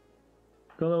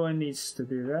 Gillowan needs to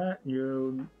do that.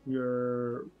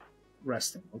 You're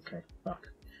resting. Okay, fuck.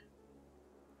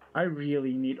 I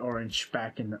really need Orange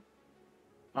back in the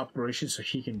operation so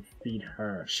he can feed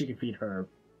her. She can feed her.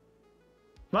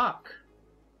 Fuck!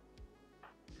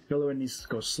 Gillowan needs to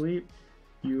go sleep.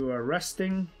 You are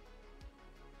resting.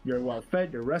 You're well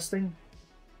fed, you're resting.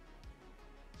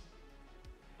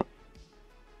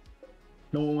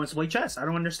 No one wants to play chess. I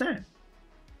don't understand.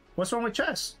 What's wrong with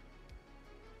chess?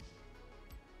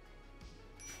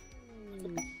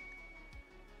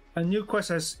 A new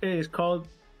quest is called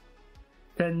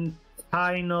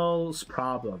Sentinel's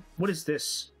Problem. What is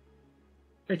this?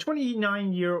 A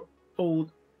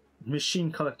 29-year-old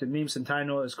machine collector named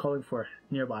Sentinel is calling for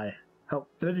nearby help.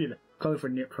 Calling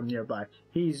from nearby.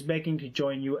 He's begging to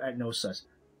join you at Nosas.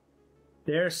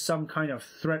 There's some kind of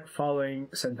threat following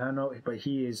Sentinel, but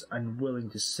he is unwilling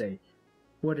to say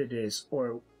what it is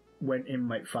or when it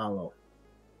might follow.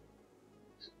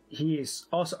 He is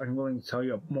also unwilling to tell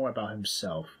you more about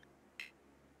himself.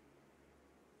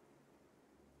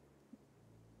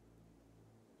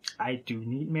 I do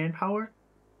need manpower.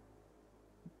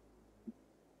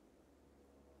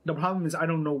 The problem is I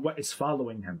don't know what is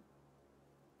following him.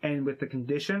 And with the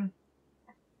condition,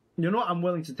 you know what? I'm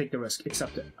willing to take the risk.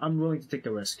 Accept it. I'm willing to take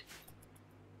the risk.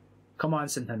 Come on,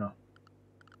 Sentinel.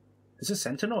 Is it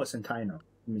Sentinel or Sentinel?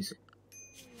 Let me see.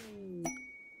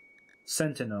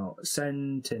 Sentinel.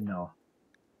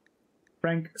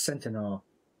 Frank Sentinel.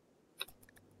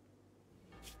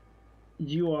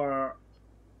 You are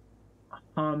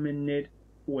hominid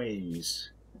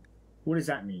ways. What does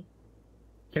that mean?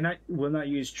 Will not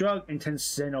use drug, intense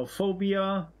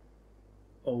xenophobia.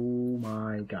 Oh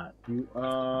my god. You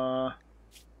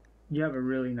have a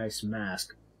really nice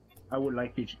mask. I would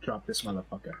like you to drop this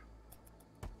motherfucker.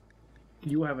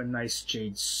 You have a nice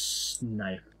jade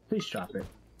knife. Please drop it.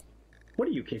 What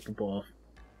are you capable of?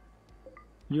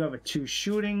 You have a 2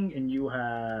 shooting and you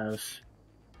have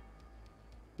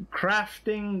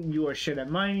crafting. You are shit at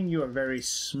mining. You are very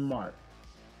smart.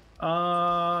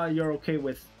 You're okay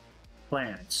with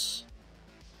plants.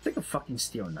 Take a fucking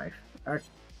steel knife.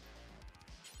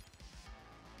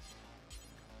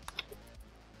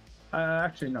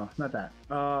 Actually, no, not that.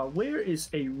 Where is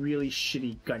a really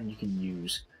shitty gun you can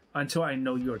use until I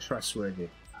know you're trustworthy?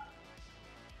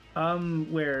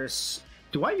 Where's...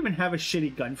 Do I even have a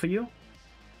shitty gun for you?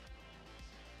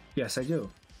 Yes, I do.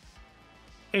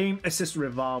 Aim assist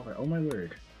revolver. Oh my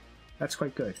word. That's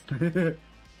quite good.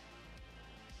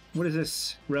 What is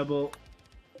this? Rebel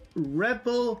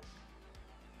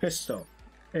pistol.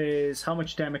 Is how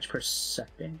much damage per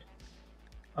second?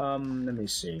 Let me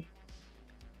see.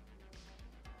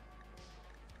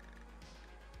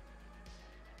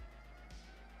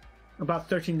 About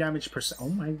 13 damage per second. Oh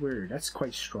my word, that's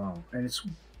quite strong. And it's...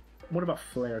 What about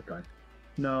flare gun?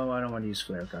 No, I don't want to use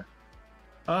flare gun.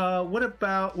 What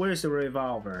about... Where's the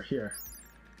revolver? Here.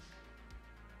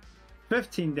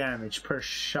 15 damage per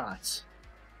shot.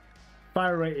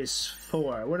 Fire rate is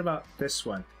 4. What about this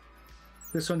one?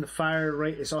 This one, the fire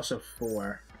rate is also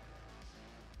 4.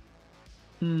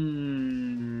 Do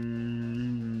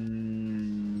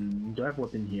I have a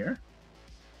weapon here?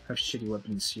 I have shitty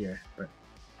weapons here, but...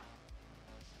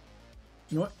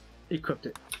 You know what? Equipped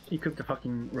it. Equipped the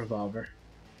fucking revolver.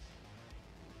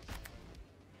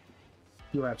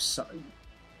 You have some...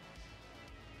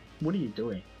 What are you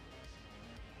doing?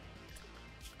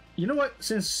 You know what?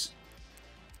 Since...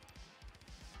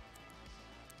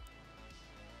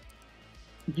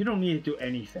 You don't need to do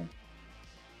anything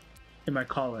in my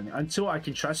colony. Until I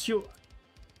can trust you,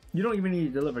 you don't even need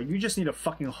to deliver. You just need a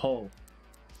fucking hole.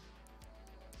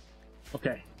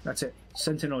 Okay, that's it.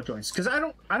 Sentinel joins. Because I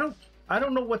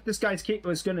don't know what this guy's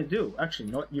is gonna do.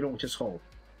 Actually, no, you don't just hold.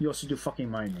 You also do fucking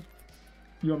mining.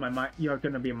 You're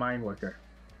gonna be a mine worker.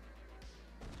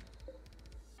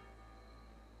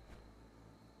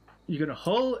 You're gonna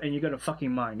hull and you're gonna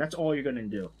fucking mine. That's all you're gonna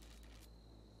do.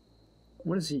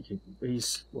 What is he?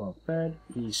 He's well fed.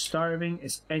 He's starving.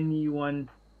 Is anyone?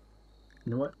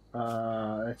 You know what?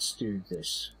 Let's do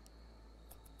this.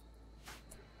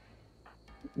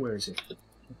 Where is it?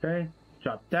 Okay,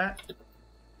 drop that.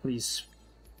 Please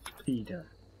feed her.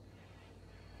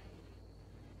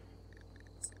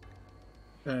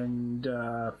 And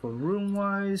for room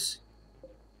wise,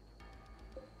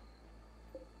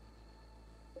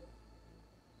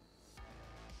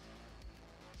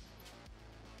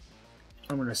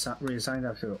 I'm going to reassign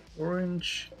that to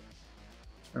orange.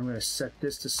 I'm going to set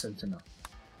this to Sentinel.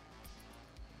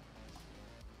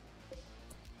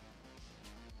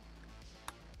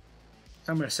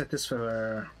 I'm going to set this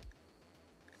for...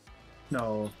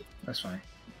 No, that's fine.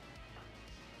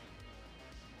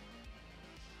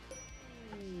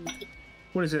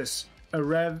 What is this? A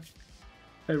Revian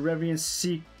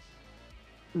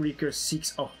Reaker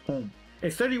seeks a home. A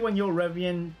 31-year-old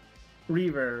Revian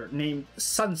Reaver named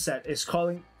Sunset is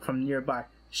calling from nearby.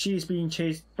 She is being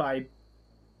chased by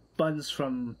buns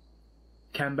from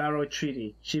Cambaro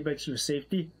Treaty. She begs for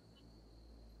safety.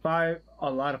 A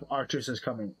lot of archers is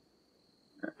coming.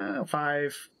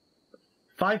 5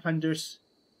 hunters,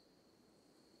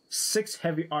 6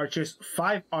 heavy archers,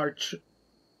 5 archers,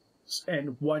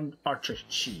 and 1 archer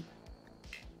chief.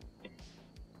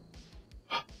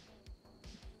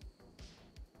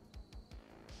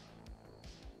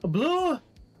 Blue,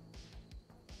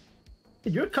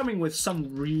 you're coming with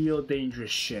some real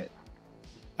dangerous shit.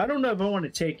 I don't know if I want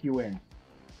to take you in.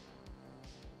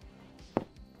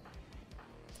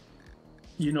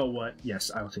 You know what?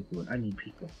 Yes, I'll take you in. I need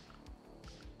people.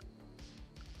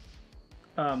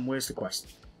 Where's the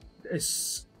quest?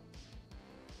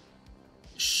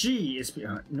 She is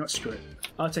behind. No, screw it.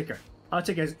 I'll take her. I'll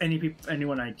take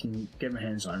anyone I can get my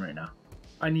hands on right now.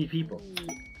 I need people.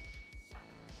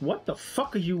 What the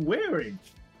fuck are you wearing?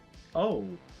 Oh,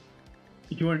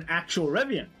 you're an actual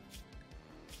Revian.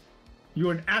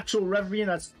 You're an actual Revian.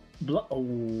 That's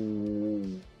oh.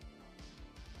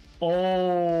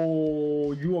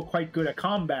 Oh, you are quite good at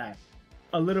combat.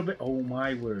 A little bit. Oh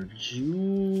my word,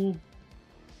 you.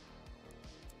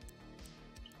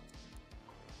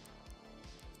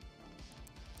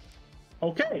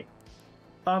 Okay.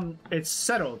 It's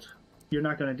settled. You're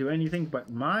not gonna do anything but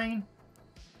mine.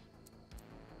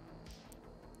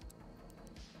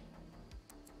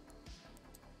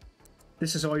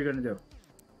 This is all you're gonna do.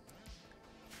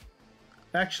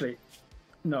 Actually,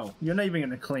 no, you're not even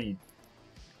gonna clean.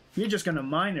 You're just gonna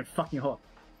mine and fucking haul.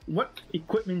 What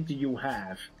equipment do you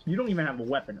have? You don't even have a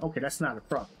weapon. Okay, that's not a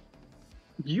problem.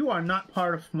 You are not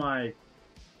part of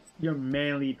your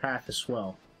manly path as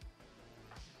well.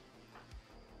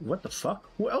 What the fuck?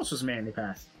 Who else was manly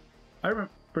path? I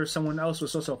remember someone else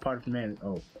was also a part of the manly.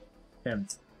 Oh, him.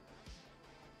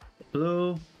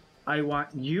 Blue, I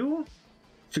want you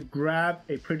to grab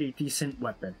a pretty decent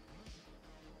weapon.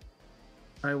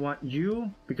 I want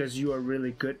you because you are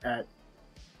really good at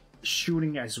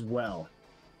shooting as well.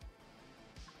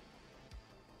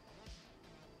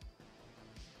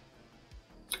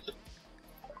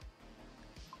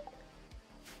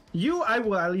 You, I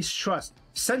will at least trust.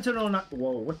 Sentinel, not.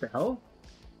 Whoa, what the hell?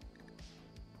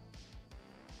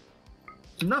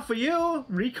 Not for you,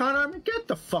 Recon Army. Get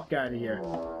the fuck out of here.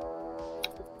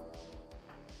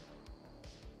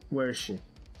 Where is she?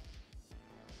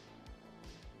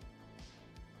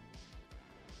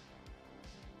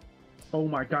 Oh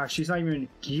my gosh, she's not even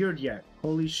geared yet.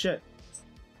 Holy shit.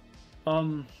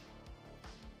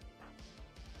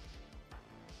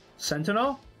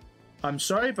 Sentinel? I'm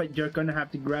sorry, but you're gonna have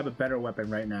to grab a better weapon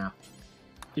right now.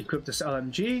 Equip this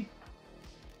LMG.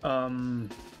 Come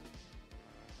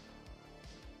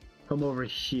over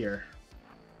here.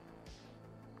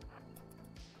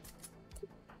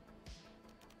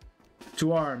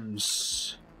 To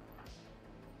arms.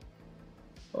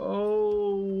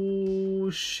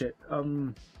 Oh shit.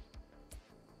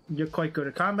 You're quite good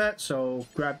at combat, so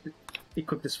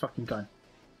equip this fucking gun.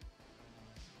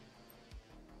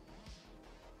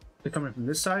 They're coming from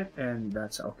this side, and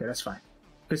that's okay. That's fine,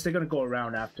 because they're gonna go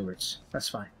around afterwards. That's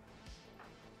fine.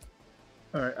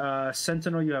 All right,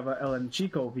 Sentinel, you have a LMG.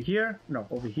 Go over here. No,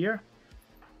 over here.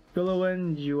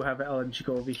 Billowin, you have a LMG.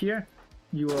 Go over here.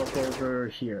 You will go over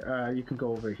here. You can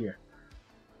go over here.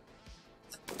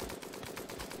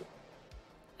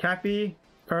 Cappy,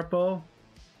 purple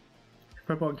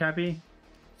and Cappy,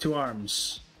 to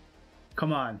arms.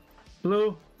 Come on,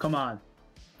 Blue. Come on.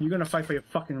 You're gonna fight for your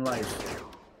fucking life.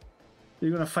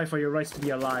 You're gonna fight for your rights to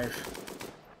be alive.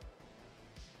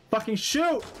 Fucking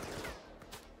shoot!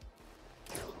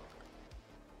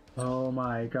 Oh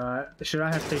my god. Should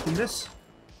I have taken this?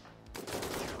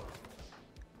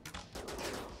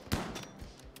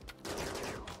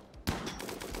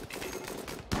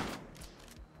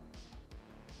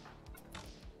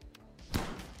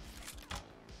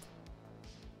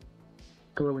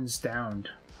 Glowin's downed.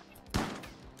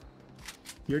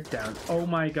 You're down. Oh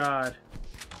my god.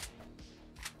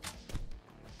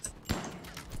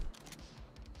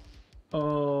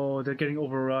 Oh, they're getting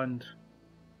overrun.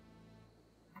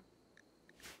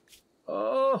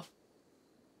 Oh.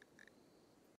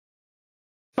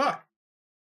 Fuck.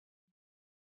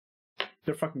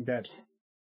 They're fucking dead.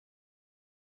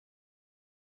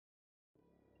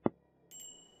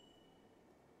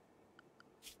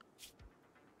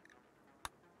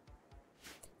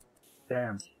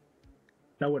 Damn.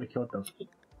 That would have killed them.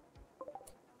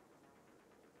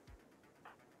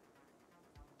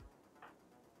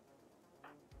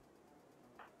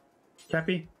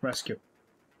 Cappy, rescue.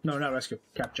 No, not rescue.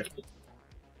 Capture.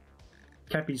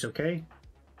 Cappy's okay.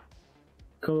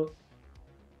 Cool.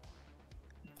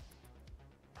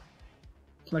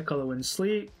 Let Glowin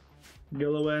sleep.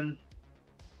 Glowin.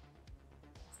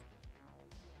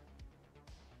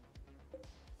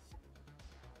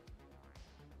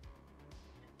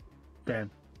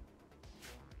 Damn.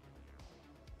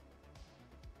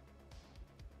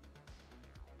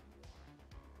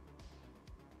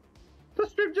 The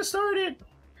stream just started!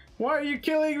 Why are you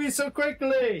killing me so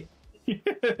quickly?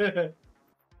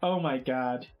 Oh my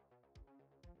god.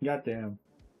 Goddamn.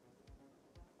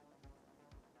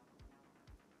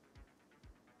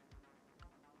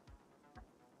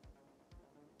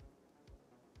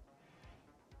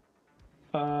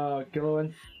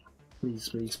 Gillian. Please,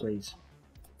 please, please.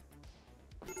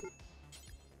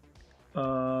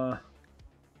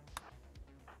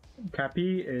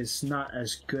 Cappy is not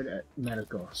as good at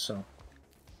medical, so.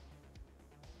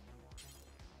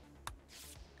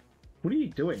 What are you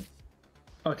doing?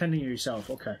 Oh, tending to yourself,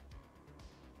 okay.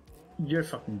 You're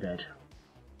fucking dead.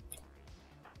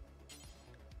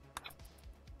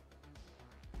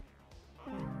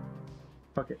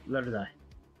 Fuck it, let her die.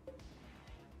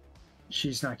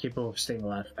 She's not capable of staying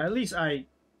alive. At least I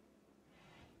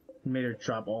made her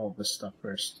drop all of this stuff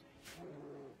first.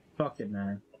 Fuck it,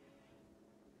 man.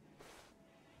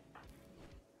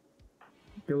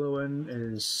 Gillian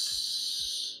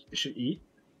is... should eat?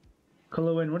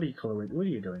 Gillian, what are you, Gillian? What are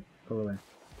you doing, Gillian?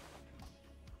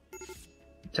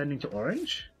 Tending to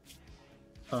orange?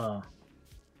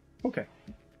 Okay.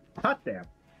 Hot damn.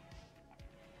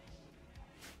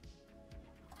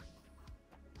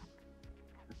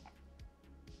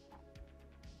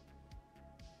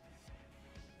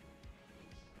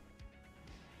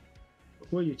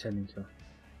 Who are you tending to?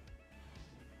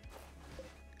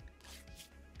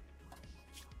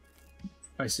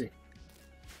 I see.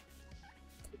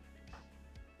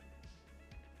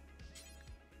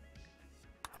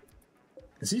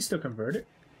 Is he still converted?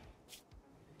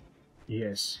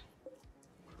 Yes.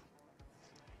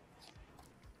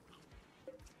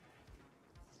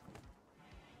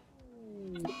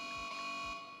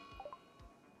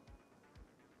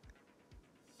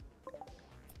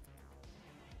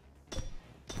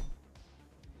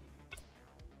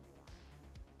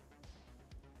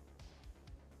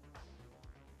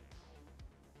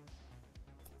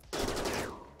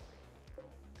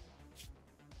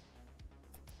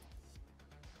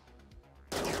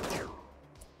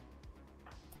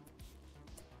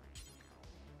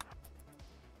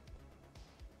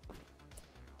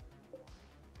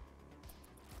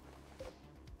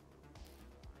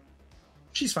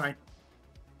 She's fine.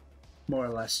 More or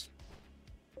less.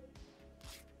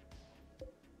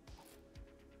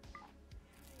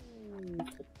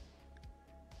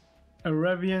 A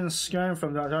Revian scan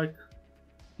from the Dark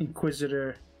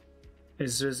Inquisitor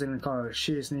is visiting Karl.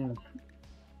 She is named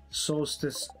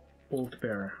Solstice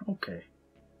Oathbearer. Okay.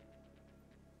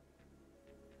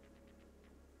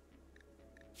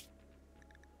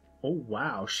 Oh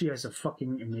wow, she has a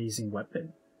fucking amazing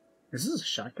weapon. Is this a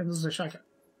shotgun? This is a shotgun.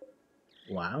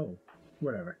 Wow.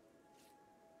 Whatever.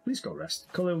 Please go rest.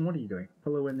 Gillian, what are you doing?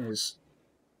 Gillian is...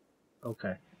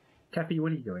 okay. Cappy,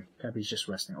 what are you doing? Cappy's just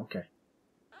resting. Okay.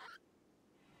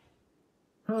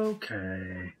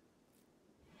 Okay.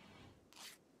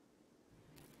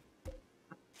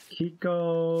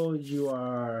 Kiko, you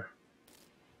are...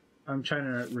 I'm trying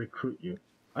to recruit you.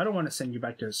 I don't want to send you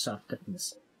back to soft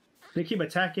thickness. If they keep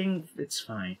attacking, it's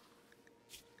fine.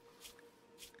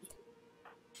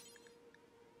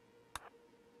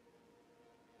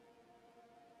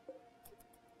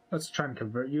 Let's try and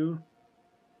convert you.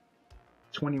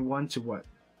 21 to what?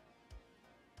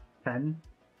 10?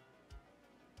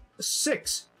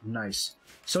 6! Nice.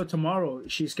 So tomorrow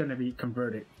she's gonna be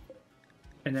converted.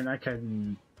 And then I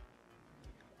can...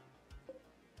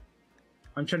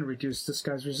 I'm trying to reduce this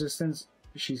guy's resistance.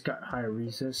 She's got higher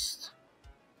resist.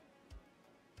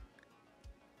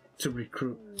 To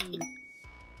recruit.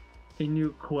 A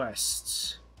new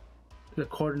quest. The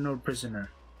Cardinal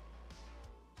Prisoner.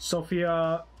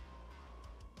 Sophia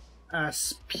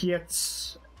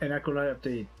Aspietz, an acolyte of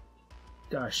the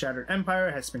Shattered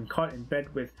Empire, has been caught in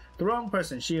bed with the wrong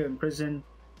person. She imprisoned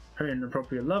her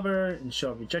inappropriate lover in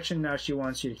show of rejection. Now she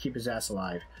wants you to keep his ass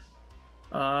alive.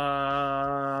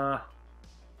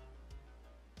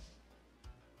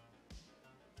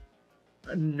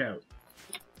 No.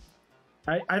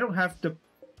 I don't have the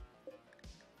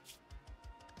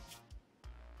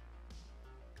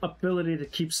ability to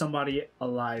keep somebody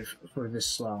alive for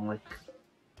this long, like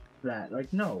that.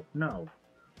 Like, no.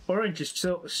 Orange is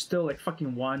still like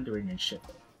fucking wandering and shit.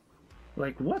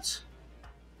 Like, what?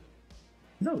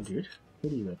 No, dude.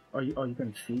 What are you doing? Are you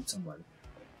gonna feed somebody?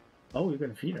 Oh, you're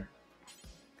gonna feed her.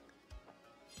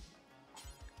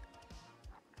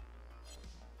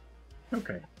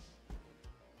 Okay.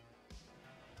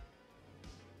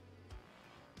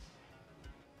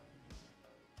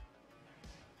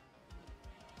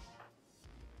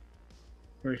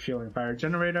 Refueling fire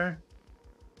generator.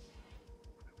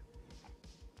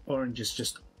 Orange is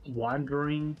just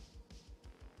wandering.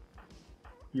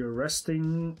 You're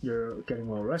resting. You're getting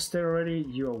well rested already.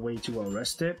 You are way too well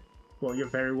rested. Well, you're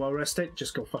very well rested.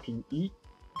 Just go fucking eat.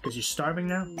 Because you're starving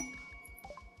now.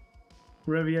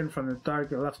 Rivian from the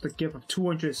dark left a gift of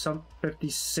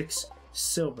 256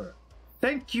 silver.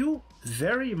 Thank you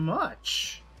very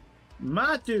much,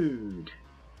 my dude.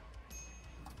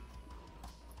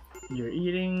 You're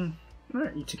eating.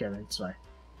 Alright, eat together, it's fine.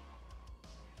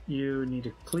 You need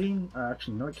to clean.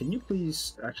 Actually, no, can you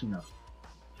please. Actually, no.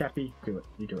 Cappy, do it.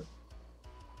 You do it.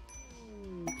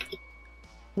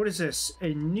 What is this?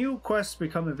 A new quest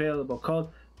become available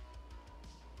called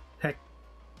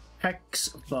Hex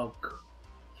Bug.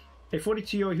 A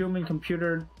 42-year-old human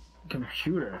computer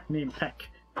named Peck.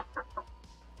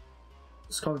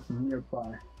 It's calling from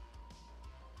nearby.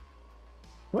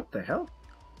 What the hell?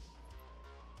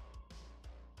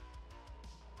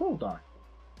 Hold on.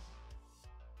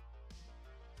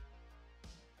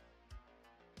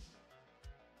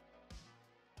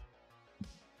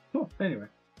 Oh, anyway.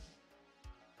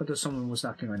 I thought someone was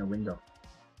knocking on a window.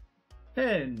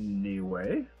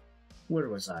 Anyway. Where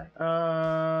was I?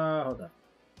 Hold on.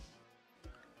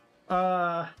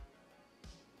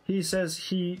 He says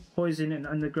he poisoned an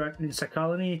underground insect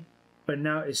colony, but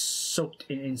now is soaked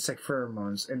in insect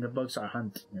pheromones and the bugs are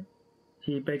hunting him.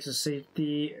 He begs for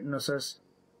safety and says,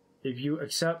 if you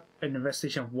accept, an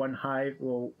investigation of one hive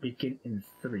will begin in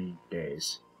 3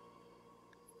 days.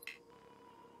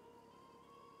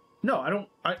 No,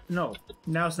 no,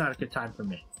 now's not a good time for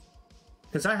me.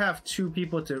 Because I have 2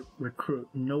 people to recruit.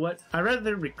 You know what? I'd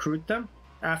rather recruit them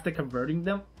after converting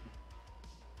them.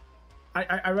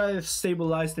 I'd rather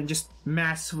stabilize than just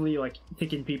massively, like,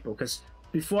 taking people. Because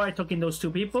before I took in those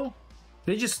 2 people,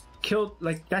 they just killed,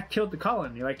 like, that killed the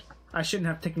colony. Like, I shouldn't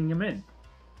have taken them in.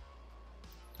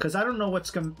 Because I don't know what's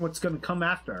gonna come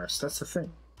after us. That's the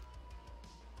thing.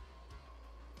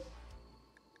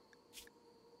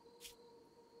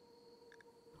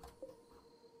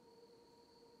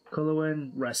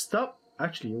 Koloan, rest up.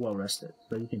 Actually, you're well rested,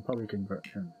 so you can probably convert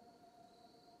him.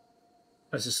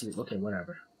 As asleep. Okay,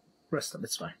 whatever. Rest up.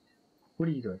 It's fine. What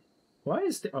are you doing? Why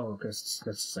is the? Oh, because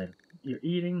that's like you're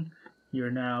eating.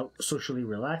 You're now socially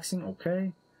relaxing.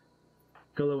 Okay.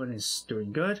 Koloan is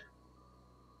doing good.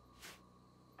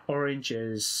 Orange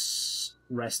is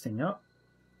resting up.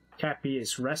 Cappy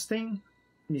is resting.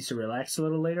 Needs to relax a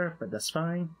little later, but that's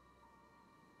fine.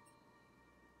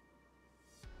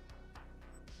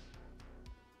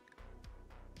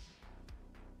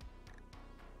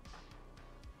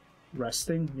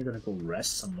 Resting? You're gonna go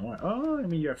rest some more. Oh, I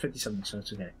mean, you're at 50 something, so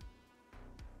it's okay.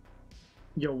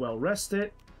 You're well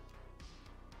rested.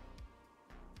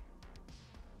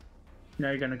 Now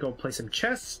you're gonna go play some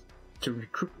chess to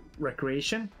recruit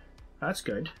recreation. That's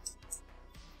good.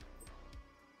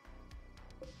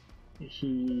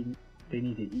 They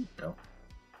need to eat though.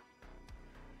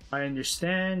 I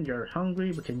understand you're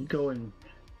hungry, but can you go and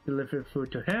deliver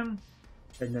food to him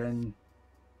and then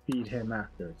feed him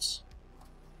afterwards?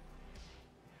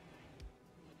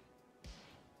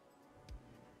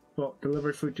 Well,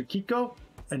 deliver food to Kiko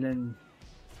and then.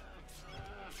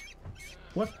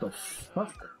 What the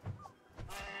fuck?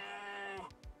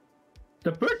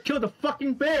 The bird killed the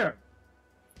fucking bear!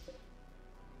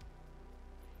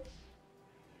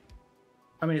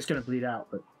 I mean, it's gonna bleed out,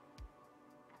 but...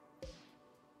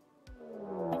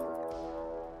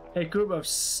 A group of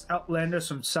outlanders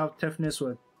from South Tifness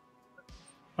will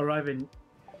arrive in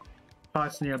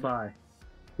spots nearby.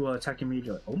 Who will attack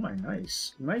immediately. Oh my,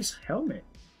 nice. Nice helmet.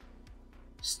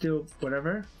 Still,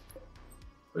 whatever.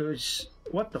 It was...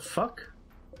 What the fuck?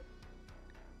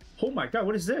 Oh my god,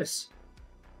 what is this?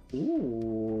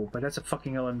 Ooh, but that's a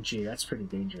fucking LMG. That's pretty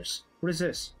dangerous. What is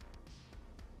this?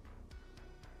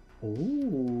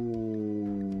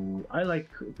 Ooh, I like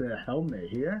the helmet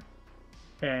here.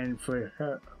 And for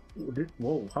her,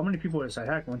 whoa, how many people is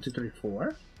attack? 1, 2, 3,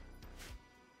 4.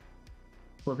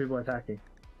 4 people attacking.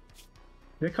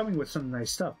 They're coming with some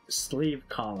nice stuff. Slave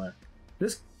collar.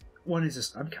 This one is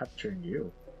just, I'm capturing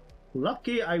you.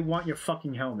 Lucky I want your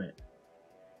fucking helmet.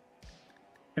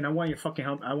 And I want your fucking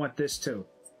helmet. I want this too.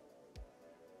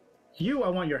 You, I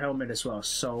want your helmet as well,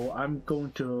 so I'm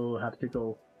going to have to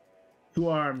go 2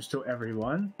 arms to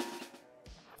everyone.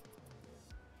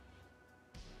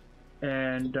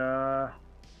 And,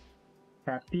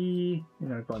 Happy, you're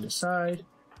gonna go on this side.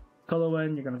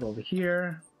 Koloan, you're gonna go over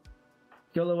here.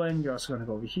 Gillowan, you're also gonna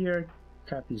go over here.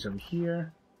 Cappy's over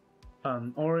here.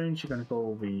 Orange, you're gonna go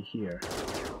over here.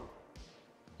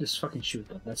 Just fucking shoot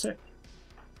them, that's it.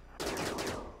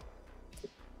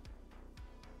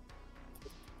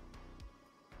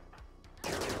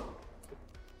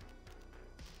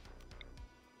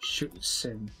 Shoot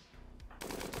Sin.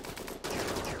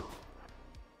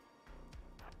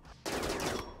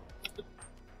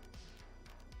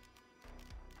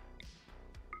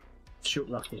 shoot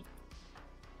Lucky.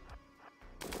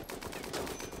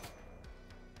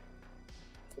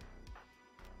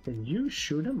 Can you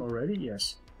shoot him already?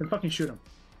 Yes. Then fucking shoot him.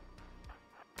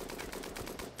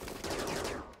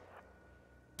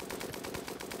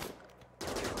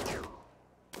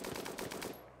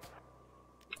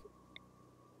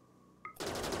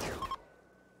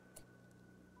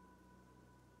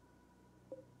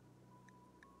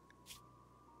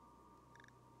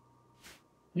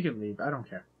 You can leave, I don't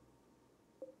care.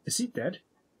 Is he dead?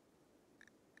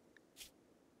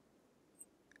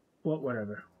 Well,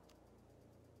 whatever.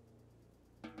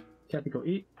 Cappy, go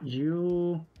eat.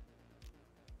 You...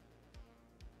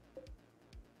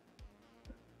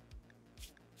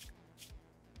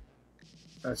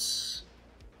 That's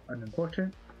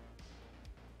unimportant.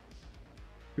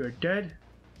 You're dead.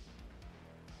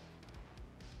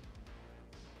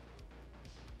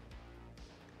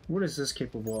 What is this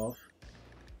capable of?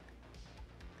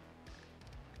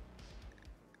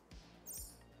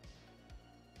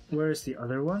 Where is the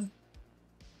other one?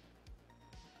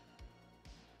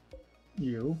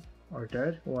 You are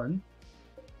dead. 1,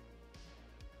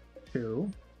 2.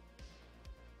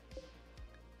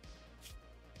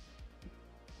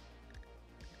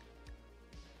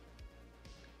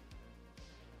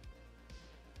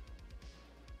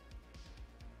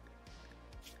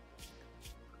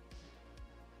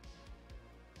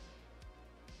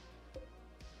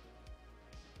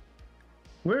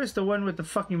 Where is the one with the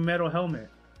fucking metal helmet?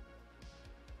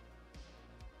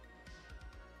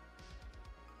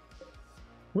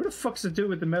 Where the fuck's the dude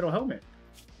with the metal helmet?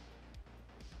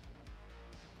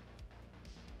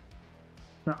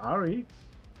 Not Ari.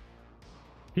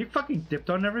 He fucking dipped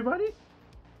on everybody?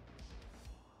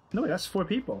 No, that's 4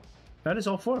 people. That is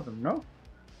all 4 of them, no?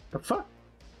 The fuck?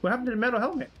 What happened to the metal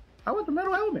helmet? I want the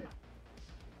metal helmet.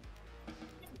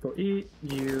 Go eat,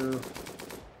 you...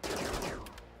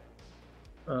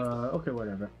 okay,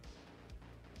 whatever.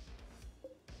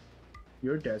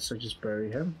 You're dead, so just bury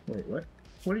him. Wait, what?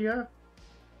 What do you have?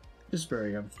 Just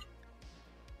bury him.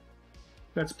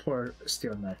 That's poor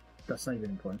steel knife. That's not even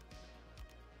important.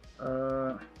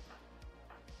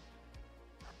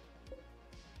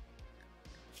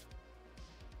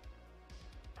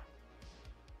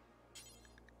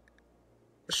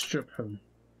 Strip him.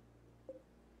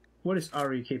 What is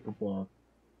Ari capable of?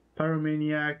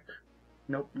 Pyromaniac.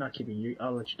 Nope, not keeping you.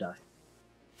 I'll let you die.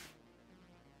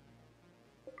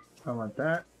 I want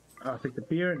that. I'll take the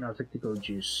beer and I'll take the gold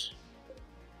juice.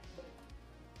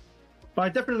 But I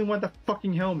definitely want the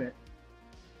fucking helmet.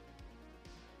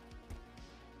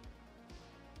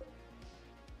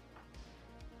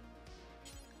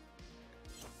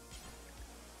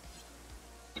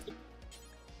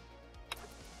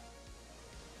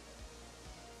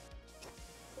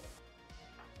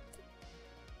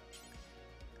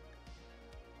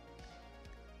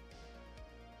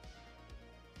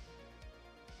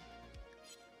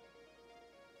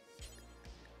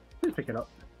 Please pick it up.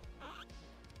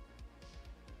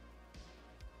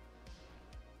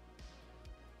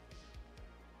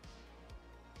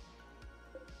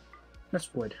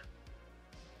 That's wood.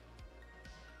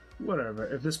 Whatever.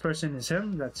 If this person is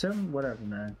him, that's him. Whatever,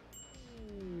 man.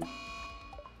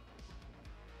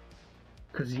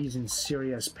 Because he's in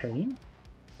serious pain?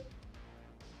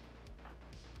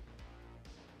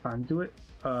 Can't do it.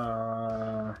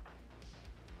 Calm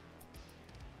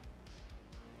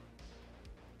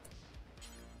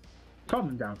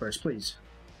him down first, please.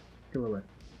 Go away.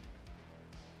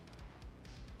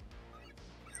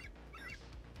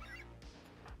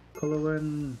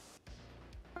 Kulowin.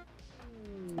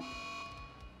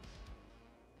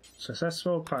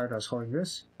 Successful. Paradise holding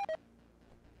this.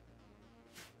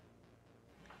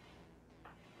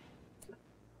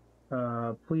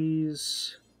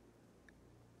 Please.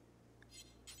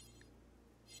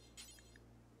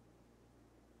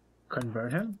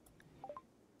 Convert him.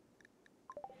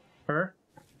 Her.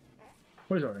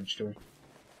 What is Orange doing?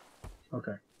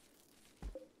 Okay.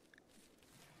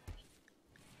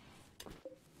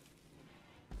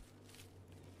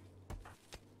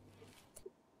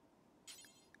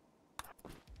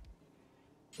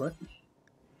 What?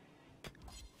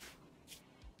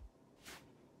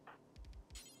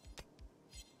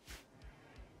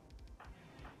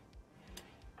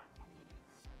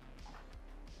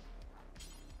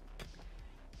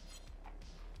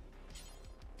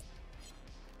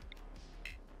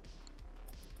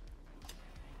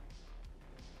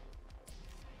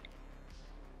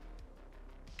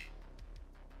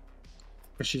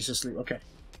 She's asleep. Okay.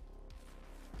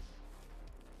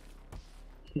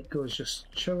 Hiko's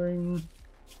just chilling.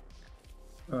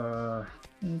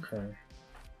 Okay.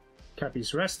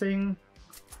 Cappy's resting.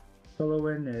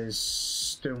 Solowin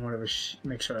is doing whatever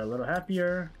makes her a little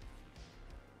happier.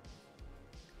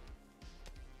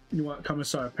 You want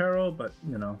Commissar Apparel, but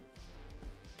you know,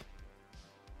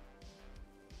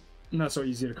 not so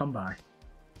easy to come by.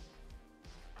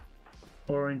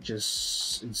 Orange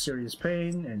is in serious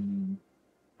pain and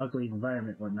ugly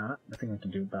environment, whatnot. Nothing I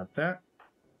can do about that.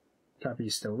 Cappy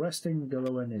is still resting.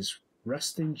 Gillowin is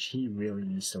resting. She really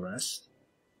needs to rest.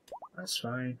 That's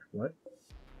fine. What?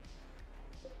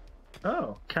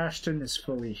 Oh, Cashton is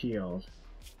fully healed.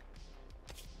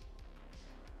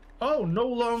 Oh, no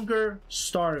longer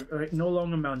starved, no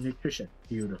longer malnutrition.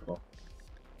 Beautiful.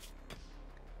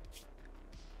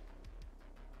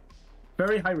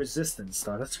 Very high resistance,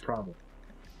 though. That's a problem.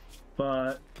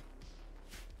 But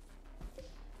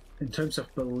in terms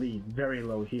of belief, very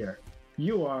low here.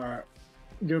 Your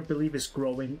belief is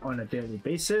growing on a daily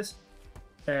basis,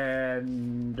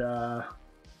 and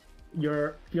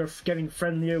you're getting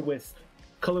friendlier with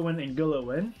Cullowin and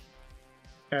Gillowin,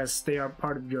 as they are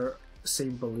part of your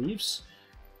same beliefs.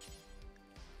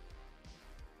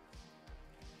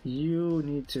 You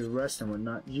need to rest and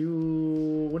whatnot.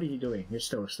 What are you doing? You're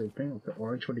still sleeping. Okay,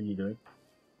 Orange, what are you doing?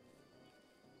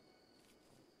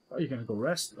 Oh, you're gonna go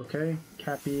rest. Okay.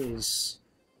 Cappy is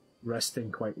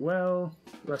resting quite well.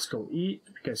 Let's go eat,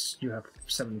 because you have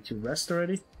 72 rest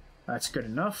already. That's good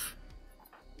enough.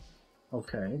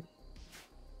 Okay.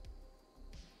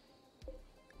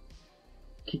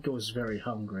 Kiko is very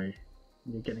hungry.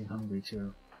 You're getting hungry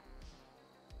too.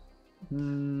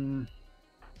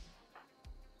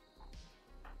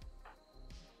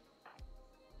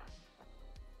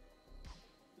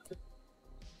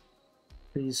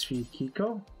 Please feed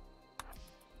Kiko.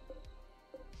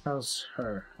 How's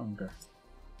her hunger?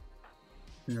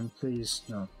 And then please,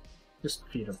 no, just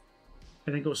feed him.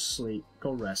 And then go sleep,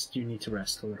 go rest. You need to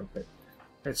rest a little bit.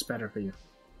 It's better for you.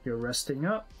 You're resting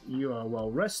up, you are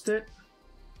well rested.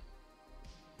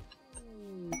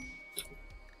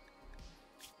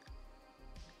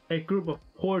 A group of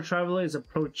poor travelers is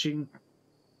approaching,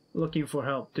 looking for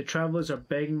help. The travelers are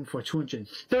begging for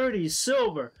 230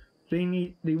 silver.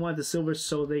 They want the silver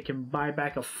so they can buy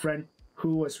back a friend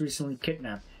who was recently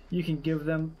kidnapped. You can give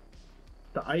them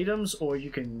the items, or you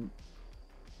can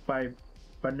buy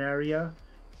Banaria.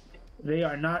 They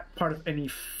are not part of any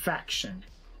faction.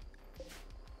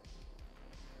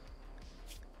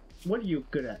 What are you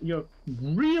good at? You're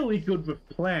really good with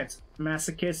plants,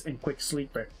 masochist, and quick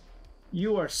sleeper.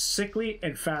 You are sickly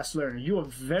and fast learner. You are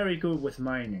very good with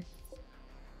mining.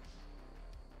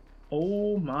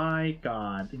 Oh my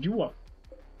god. You are...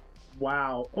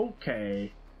 Wow,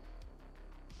 okay.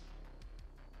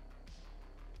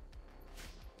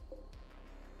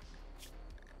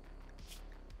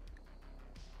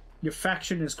 Your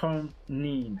faction is called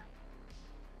Neen.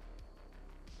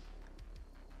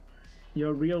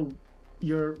 You're real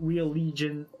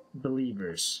Legion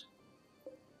believers.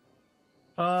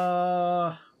 You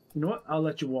know what? I'll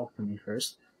let you walk with me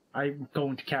first. I'm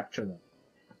going to capture them.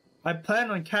 I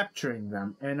plan on capturing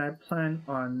them, and I plan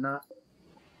on not...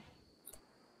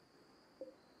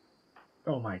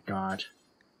 Oh my god.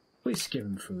 Please give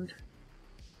him food.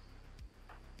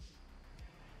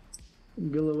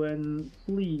 Gillowin,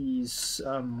 please.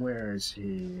 Where is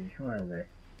he? Where are they?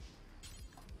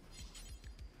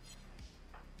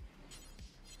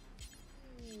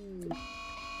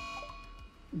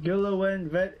 Gillowin,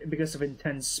 vet because of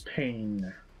intense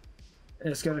pain.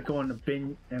 It's gonna go on the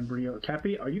bin embryo.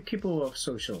 Cappy, are you capable of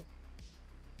social?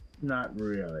 Not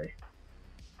really.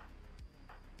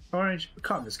 Orange,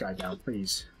 calm this guy down,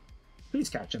 please. Please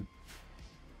catch him.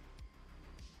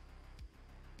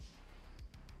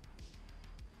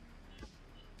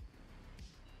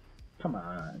 Come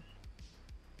on.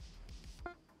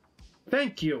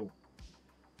 Thank you!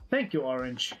 Thank you,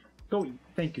 Orange. Go eat.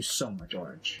 Thank you so much,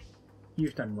 Orange.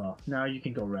 You've done well. Now you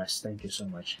can go rest. Thank you so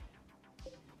much.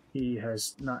 He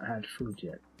has not had food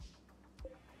yet.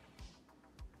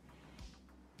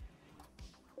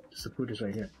 The food is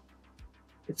right here.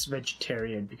 It's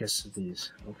vegetarian because of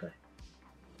these. Okay.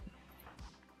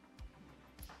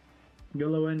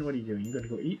 Gillowin, what are you doing? You gonna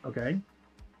go eat? Okay.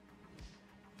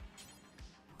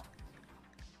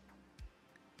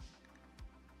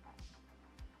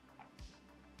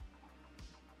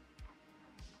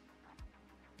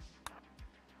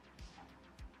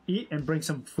 Eat and bring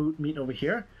some food meat over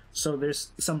here, so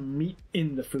there's some meat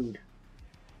in the food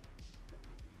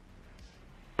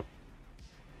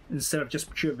instead of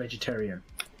just pure vegetarian.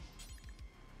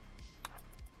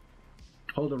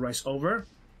 Hold the rice over,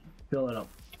 fill it up,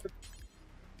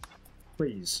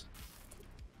 please,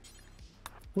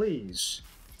 please,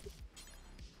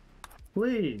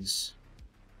 please.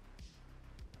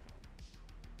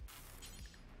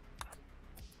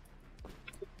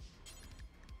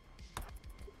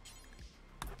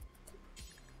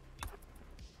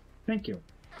 Thank you.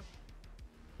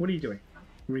 What are you doing?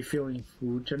 Refilling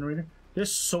food generator?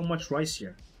 There's so much rice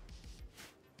here.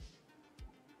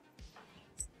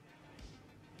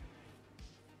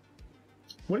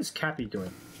 What is Cappy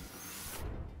doing?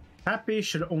 Cappy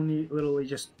should only literally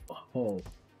just haul.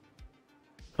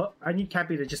 But I need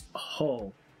Cappy to just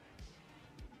haul.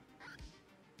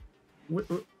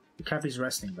 Cappy's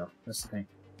resting though. That's the thing.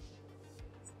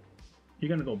 You're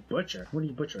gonna go butcher. What are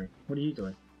you butchering? What are you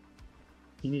doing?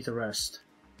 You need to rest.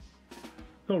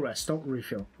 Go rest. Don't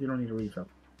refill. You don't need to refill.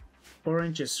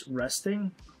 Orange is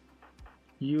resting.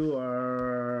 You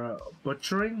are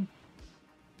butchering.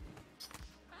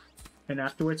 And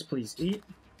afterwards, please eat.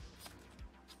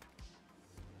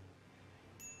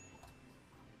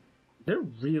 They're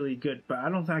really good, but I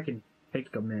don't think I can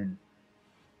take them in.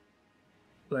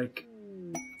 Like...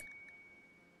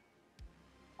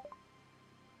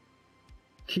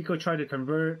 Kiko tried to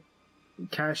convert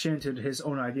Cashin to his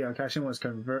own idea. Cashin was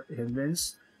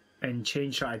convinced and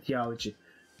changed her ideology.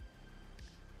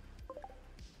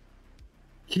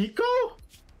 Kiko?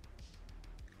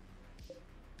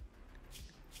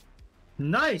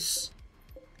 Nice!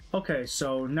 Okay,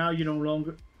 so now you no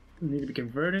longer need to be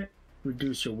converted.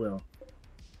 Reduce your will.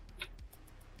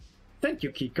 Thank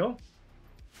you, Kiko.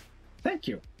 Thank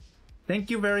you. Thank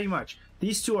you very much.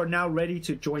 These two are now ready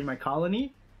to join my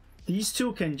colony. These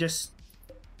two can just...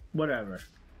 whatever.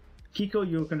 Kiko,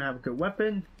 you're gonna have a good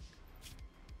weapon.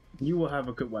 You will have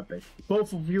a good weapon.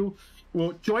 Both of you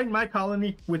will join my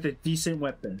colony with a decent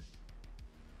weapon.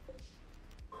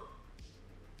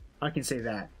 I can say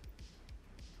that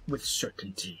with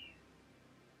certainty.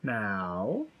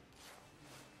 Now,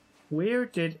 where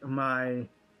did my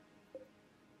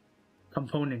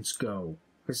components go?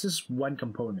 This is one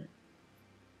component.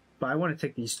 But I want to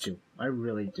take these two. I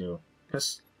really do.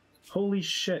 Because, holy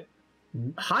shit.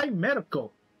 High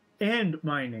medical and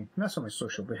mining. That's not my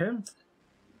social, but him.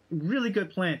 Really good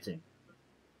planting.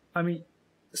 I mean,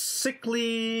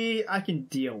 sickly, I can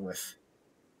deal with.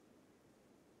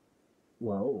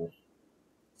 Whoa.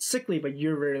 Sickly, but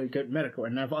you're really good at medical,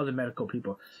 and I have other medical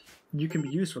people. You can be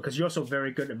useful, because you're also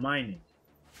very good at mining.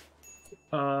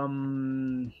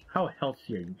 How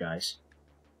healthy are you guys?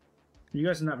 You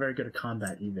guys are not very good at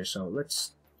combat either, so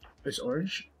let's... It's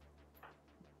orange.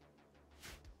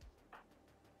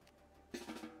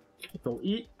 Go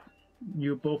eat.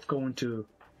 You're both going to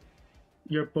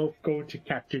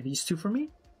capture these two for me.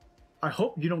 I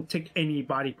hope you don't take any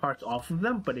body parts off of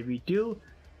them, but if you do,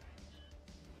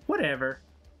 whatever.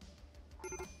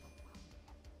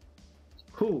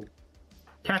 Who?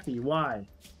 Cappy, why?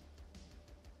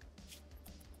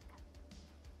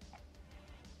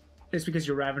 It's because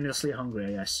you're ravenously hungry,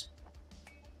 I guess.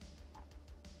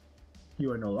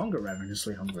 You are no longer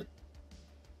ravenously hungry.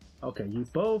 Okay, you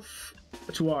both...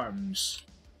 to arms.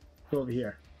 Go over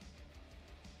here.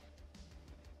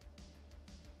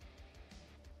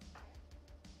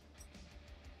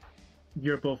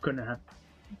 You're both gonna have...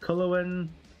 Kulowin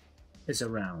is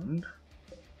around.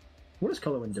 What is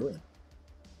Kulowin doing?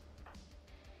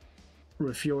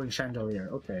 Refueling chandelier.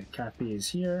 Okay, Cappy is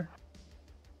here.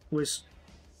 Where's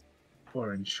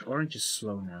Orange? Orange is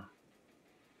slow now.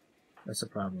 That's a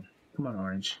problem. Come on,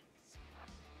 Orange.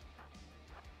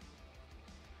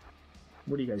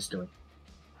 What are you guys doing?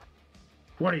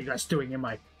 What are you guys doing in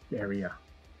my area?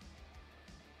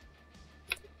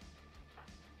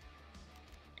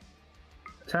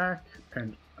 Attack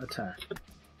and attack.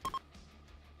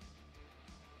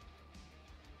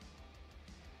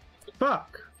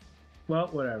 Fuck! Well,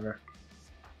 whatever.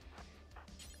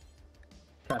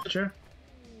 Capture.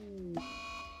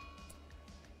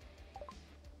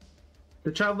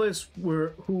 The travelers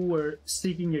who were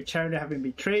seeking your charity have been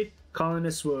betrayed.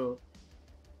 Colonists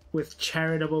with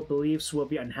charitable beliefs will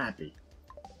be unhappy.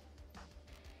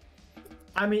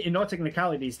 I mean, in all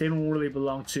technicalities, they don't really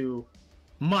belong to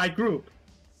my group.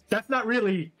 That's not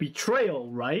really betrayal,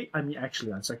 right? I mean,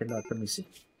 actually, on second thought, let me see.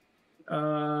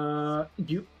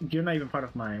 You're not even part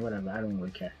of mine. Whatever, I don't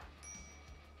really care.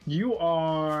 You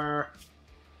are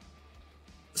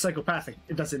psychopathic.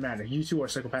 It doesn't matter. You two are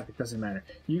psychopathic. Doesn't matter.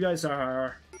 You guys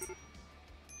are...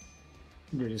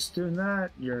 You're just doing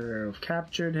that. You've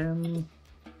captured him.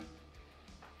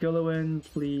 Gilliwan,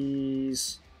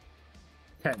 please.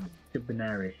 10 to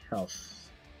binary health.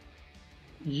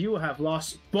 You have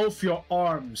lost both your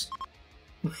arms.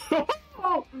 What?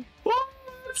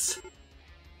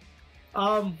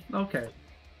 Okay.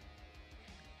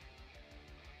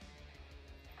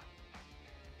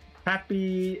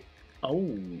 Happy.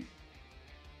 Oh.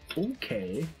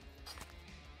 Okay.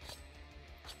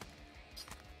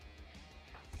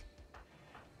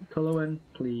 Kulowin,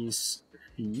 please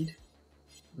feed.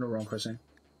 No, wrong person.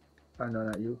 Oh, no,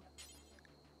 not you.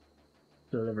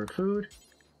 Deliver food.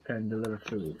 And deliver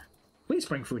food. Please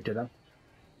bring food to them.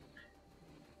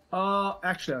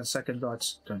 Actually, on second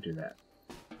thoughts, don't do that.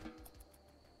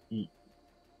 Eat.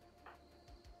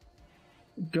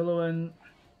 Gillowan.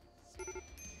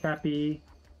 Happy.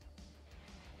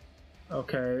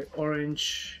 Okay,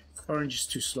 orange. Orange is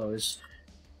too slow.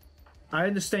 I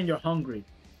understand you're hungry.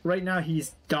 Right now,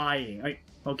 he's dying.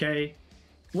 Okay?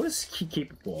 What is he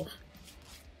capable of?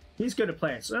 He's good at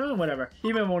plants. Oh, whatever.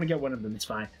 Even if I want to get one of them, it's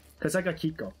fine. Because I got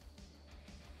Kiko,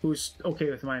 who's okay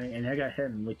with mining, and I got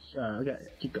him, which, I got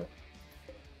Kiko.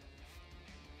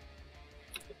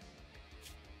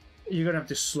 You're gonna have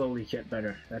to slowly get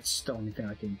better. That's the only thing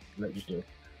I can let you do.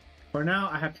 For now,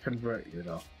 I have to convert you,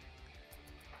 though.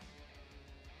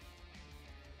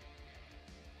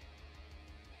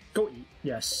 Go eat.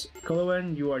 Yes.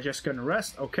 Koloan, you are just gonna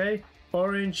rest. Okay.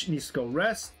 Orange needs to go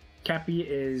rest. Cappy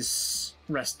is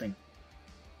resting.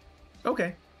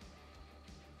 Okay.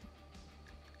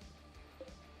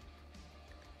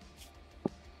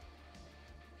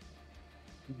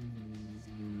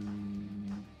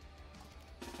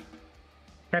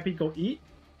 Cappy, go eat.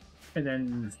 And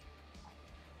then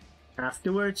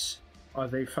afterwards, are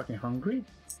they fucking hungry?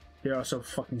 They're also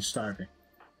fucking starving.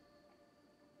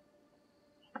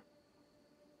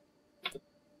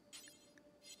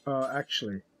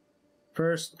 Actually,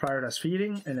 first prioritize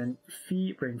feeding, and then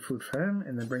bring food for him,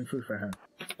 and then bring food for him.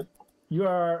 You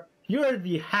are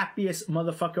the happiest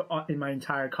motherfucker in my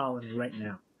entire colony right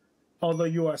now. Although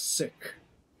you are sick.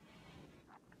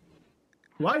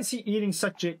 Why is he eating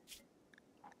such a...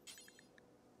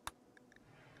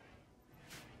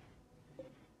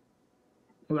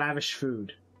 lavish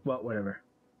food? Well, whatever.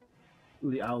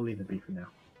 I'll leave it be for now.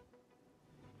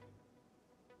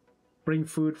 Bring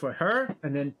food for her,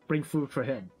 and then bring food for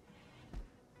him.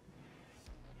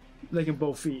 They can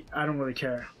both eat. I don't really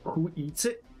care who eats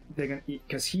it. They're gonna eat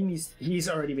because he's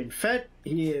already been fed.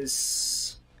 He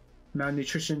is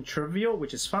malnutrition trivial,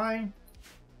 which is fine.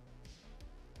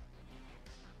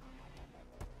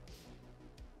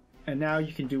 And now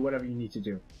you can do whatever you need to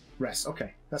do. Rest.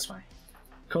 Okay, that's fine.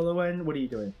 Koloan, what are you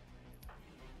doing?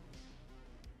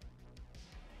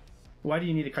 Why do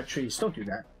you need to cut trees? Don't do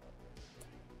that.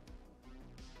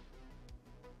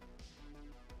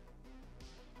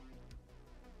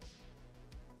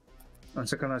 On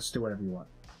second, let's do whatever you want.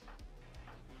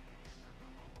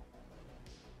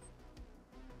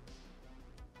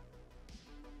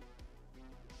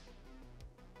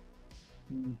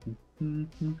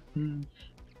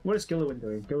 What is Gillowan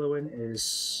doing? Gillowan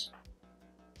is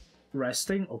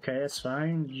resting. Okay, that's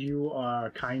fine. You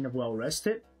are kind of well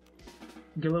rested.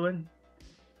 Gillowan.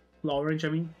 Orange, I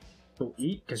mean. Go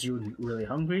eat because you're really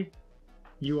hungry.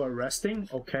 You are resting.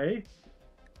 Okay.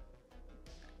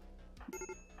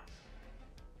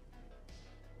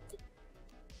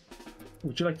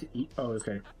 Would you like to eat? Oh,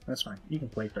 okay. That's fine. You can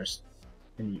play first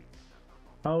and eat.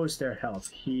 How is their health?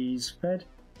 He's fed.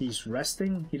 He's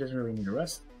resting. He doesn't really need to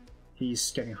rest.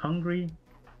 He's getting hungry.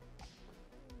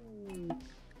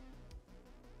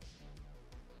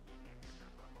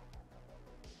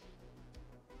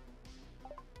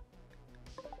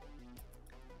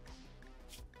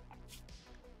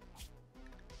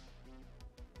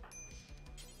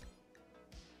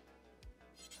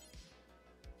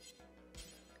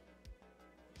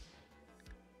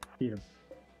 Eat him.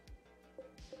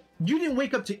 You didn't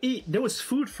wake up to eat. There was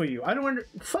food for you. I don't wonder.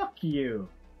 Fuck you.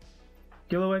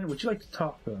 Gillowan, would you like to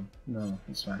talk to him? No,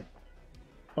 it's fine.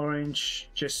 Orange,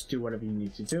 just do whatever you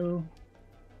need to do.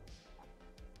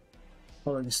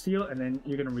 Holding steel, and then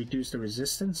you're gonna reduce the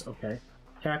resistance. Okay.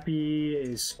 Cappy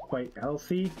is quite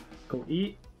healthy. Go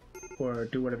eat, or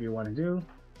do whatever you want to do.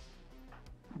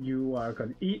 You are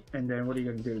gonna eat, and then what are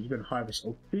you gonna do? You're gonna harvest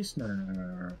oak trees? No, no, no, no,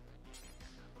 no, no.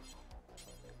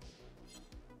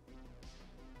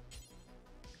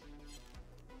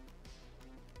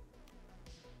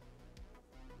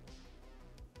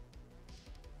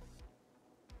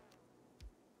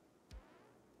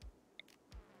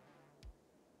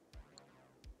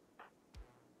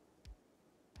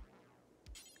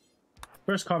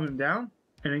 First, calm him down,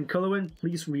 and then Koloan,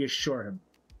 please reassure him.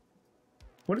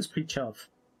 What is peach health?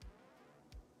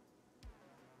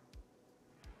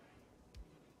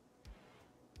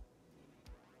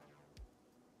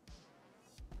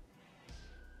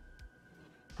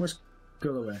 Where's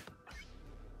Gillowan?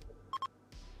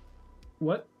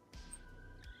 What?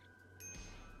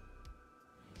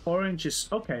 Orange is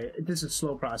okay. This is a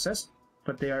slow process,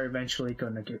 but they are eventually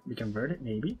going to be converted,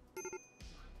 maybe.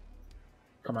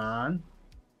 Come on.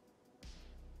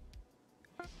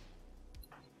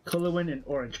 Cullowen and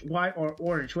Orange. Why or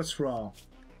Orange? What's wrong?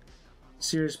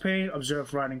 Serious pain.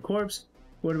 Observe rotting corpse.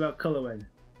 What about Cullowen?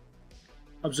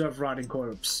 Observe rotting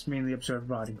corpse. Mainly observe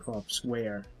rotting corpse.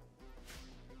 Where?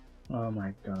 Oh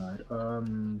my god.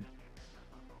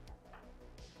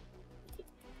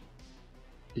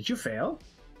 Did you fail?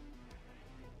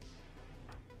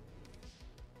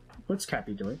 What's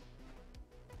Cappy doing?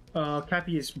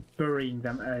 Cappy is burying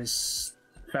them as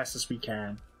fast as we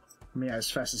can. I mean, as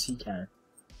fast as he can.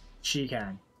 She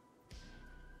can.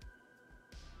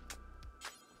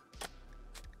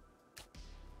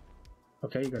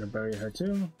 Okay, you're gonna bury her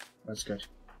too. That's good.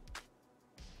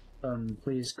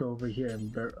 Please go over here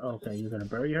and bury. Okay, you're gonna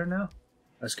bury her now.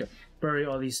 That's good. Bury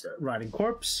all these rotting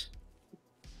corpse.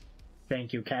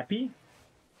 Thank you, Cappy.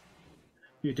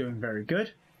 You're doing very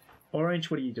good.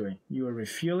 Orange, what are you doing? You are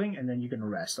refueling and then you're gonna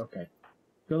rest. Okay.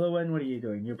 Gillowen, what are you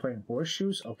doing? You're playing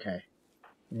horseshoes? Okay.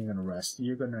 And you're gonna rest.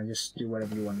 You're gonna just do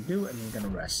whatever you want to do and you're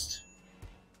gonna rest.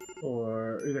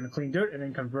 Or you're gonna clean dirt and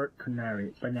then convert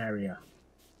Binaria.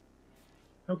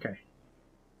 Okay.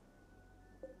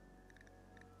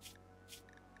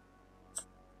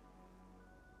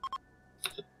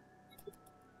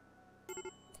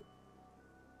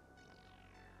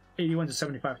 $81 to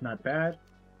 $75, not bad.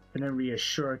 And then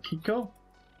reassure Kiko.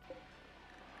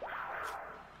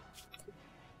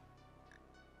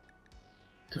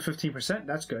 To 15%,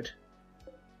 that's good.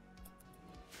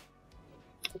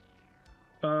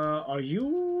 Are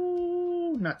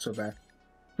you not so bad?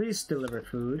 Please deliver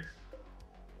food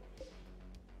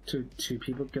to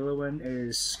people. Gillowen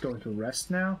is going to rest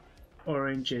now.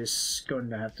 Orange is going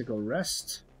to have to go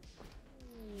rest.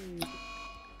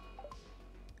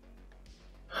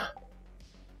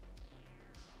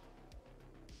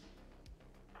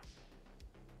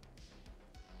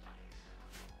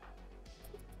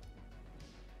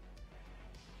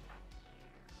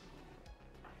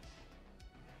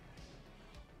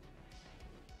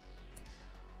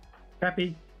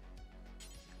 Happy.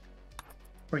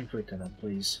 Bring food to them,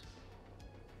 please.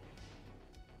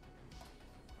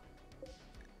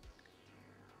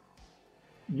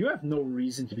 You have no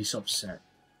reason to be so upset.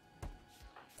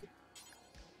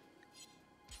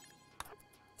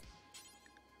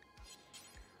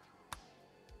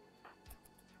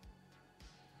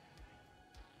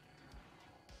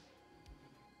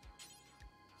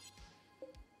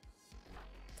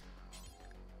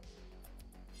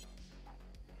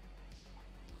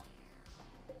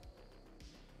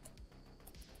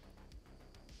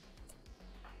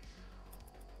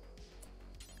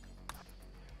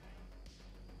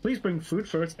 Please bring food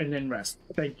first and then rest.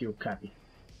 Thank you, Cappy.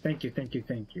 Thank you, thank you,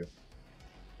 thank you.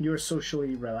 You're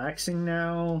socially relaxing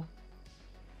now.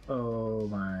 Oh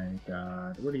my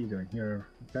god. What are you doing here?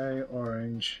 Okay,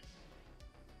 Orange.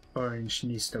 Orange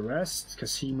needs to rest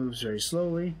because he moves very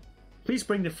slowly. Please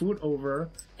bring the food over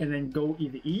and then go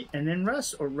either eat and then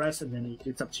rest or rest and then eat.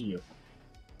 It's up to you.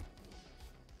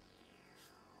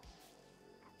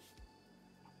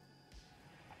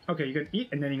 Okay, you're gonna eat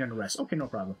and then you're gonna rest. Okay, no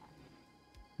problem.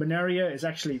 Binaria is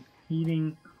actually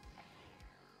eating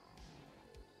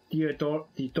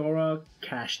Theodora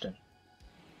Cashton.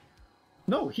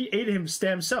 No, he ate him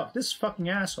himself. This fucking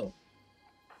asshole.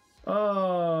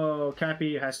 Oh,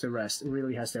 Cappy has to rest.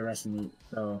 Really has to rest and eat.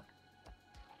 So.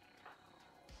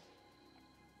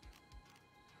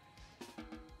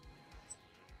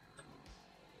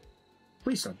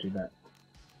 Please don't do that.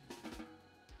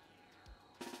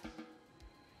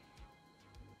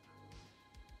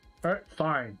 Alright,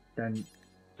 fine. Then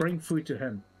bring food to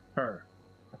him. Her.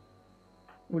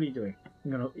 What are you doing?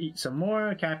 I'm gonna eat some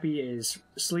more. Cappy is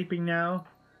sleeping now.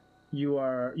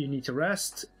 You need to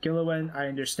rest. Gillowen, I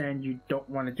understand you don't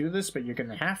want to do this, but you're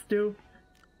gonna have to.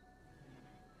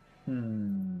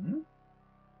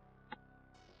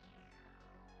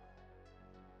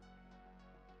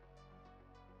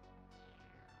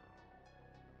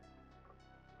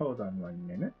 Hold on 1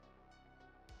 minute.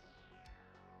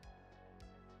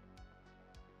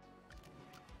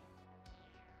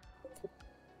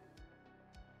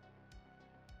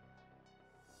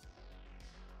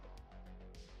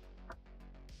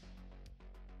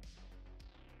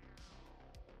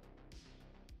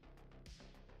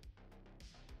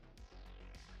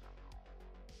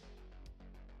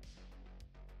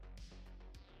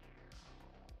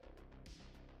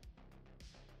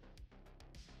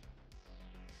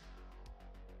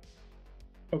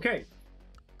 Okay.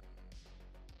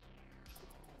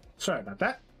 Sorry about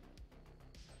that.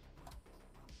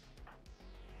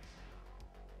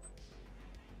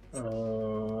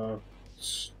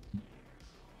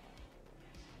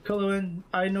 Cullowen,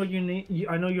 I know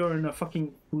I know you're in a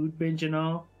fucking food binge and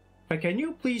all, Like, can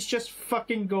you please just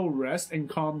fucking go rest and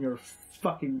calm your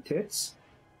fucking tits?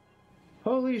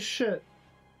 Holy shit.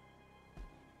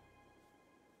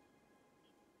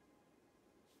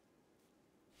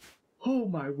 Oh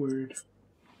my word.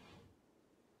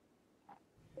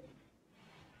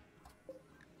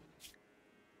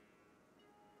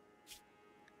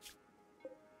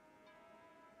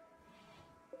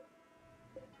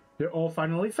 They're all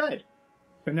finally fed.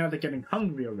 But now they're getting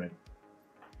hungry already.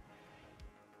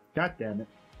 God damn it.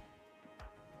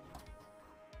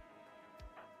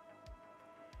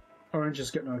 Orange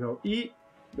is gonna go eat.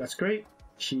 That's great.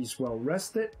 She's well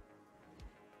rested.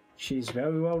 She's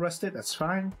very well rested. That's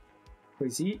fine.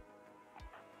 Please eat.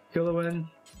 Kilowin,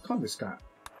 calm this guy.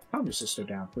 Calm your sister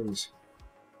down, please.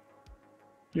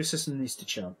 Your sister needs to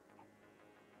chill.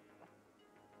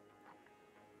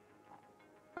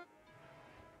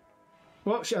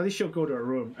 Well, at least she'll go to her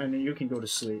room, and then you can go to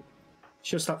sleep.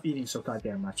 She'll stop eating so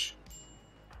goddamn much.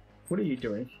 What are you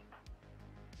doing?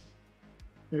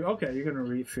 Okay, you're gonna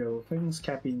refill things.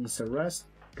 Cappy needs to rest.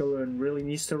 Gillian really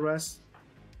needs to rest.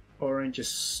 Orange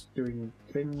is doing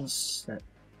things that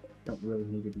don't really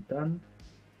need to be done.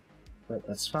 But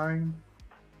that's fine.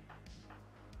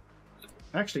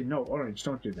 Actually, no, Orange,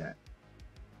 don't do that.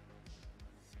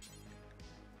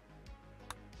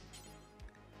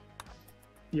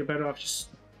 You're better off just...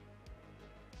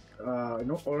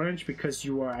 no Orange, because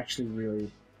you are actually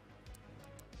really...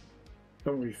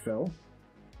 Don't refill.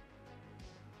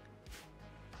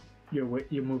 You're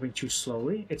moving too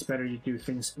slowly. It's better you do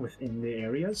things within the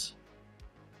areas.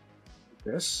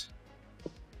 Like this.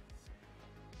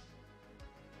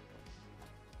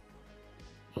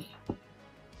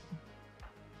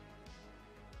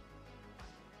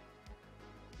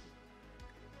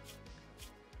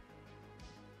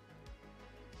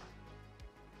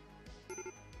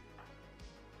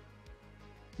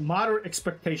 Moderate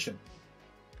expectation.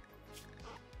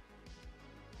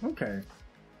 Okay.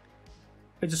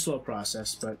 It's a slow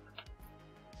process, but...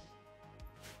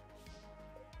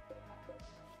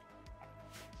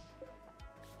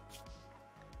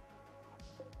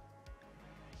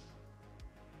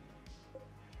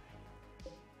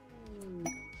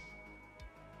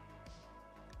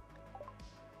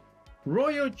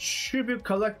 Royal tribute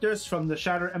collectors from the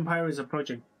Shattered Empire is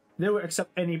approaching. They will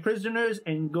accept any prisoners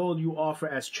and gold you offer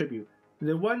as tribute.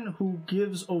 The one who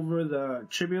gives over the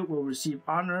tribute will receive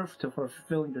honor for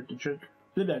fulfilling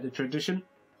the tradition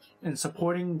and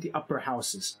supporting the upper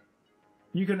houses.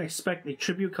 You can expect a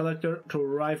tribute collector to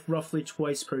arrive roughly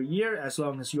twice per year as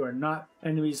long as you are not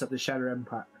enemies of the Shattered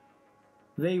Empire.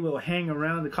 They will hang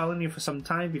around the colony for some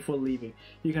time before leaving.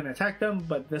 You can attack them,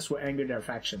 but this will anger their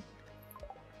faction.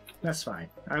 That's fine.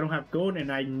 I don't have gold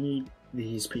and I need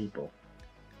these people.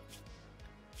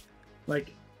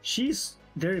 Like,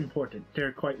 they're important.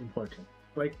 They're quite important.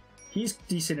 Like, he's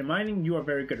decent at mining, you are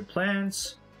very good at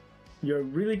plants. You're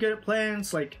really good at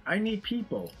plants, like, I need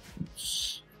people.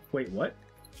 Wait, what?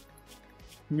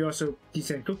 You're also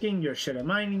decent at cooking, you're shit at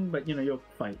mining, but you know, you'll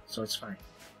fight, so it's fine.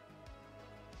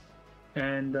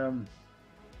 And,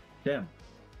 damn.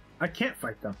 I can't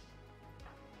fight them.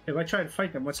 If I try to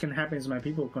fight them, what's gonna happen is my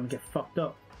people are gonna get fucked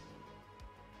up.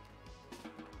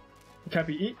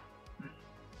 Cappy, eat.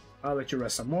 I'll let you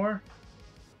rest some more.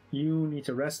 You need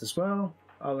to rest as well.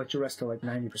 I'll let you rest to like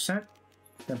 90%.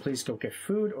 Then please go get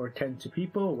food or tend to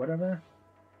people, whatever.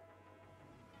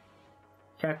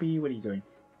 Cappy, what are you doing?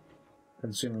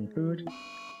 Consuming food.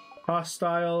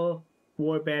 Hostile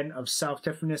warband of South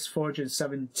Tiffinus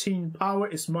 417 power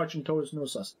is marching towards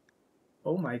Nosas.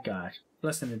 Oh my god.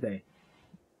 Less than a day.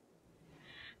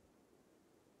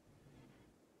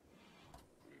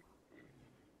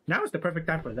 Now is the perfect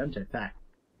time for them to attack.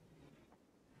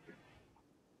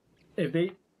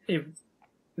 If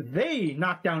they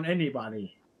knock down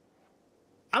anybody,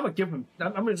 I'm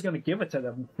just gonna give it to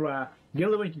them.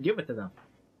 Gilliwin can give it to them,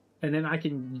 and then I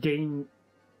can gain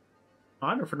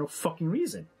honor for no fucking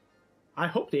reason. I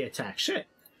hope they attack. Shit,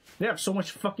 they have so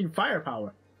much fucking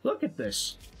firepower. Look at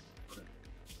this.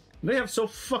 They have so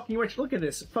fucking much. Look at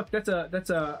this. Fuck, that's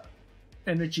a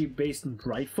energy-based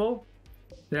rifle.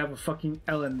 They have a fucking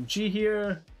LMG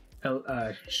here,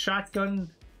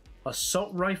 shotgun.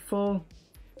 Assault rifle,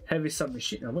 heavy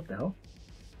submachine. Oh, what the hell?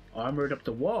 Armored up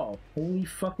the wall. Holy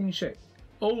fucking shit.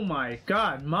 Oh my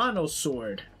god, mono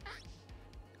sword.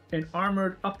 And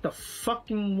armored up the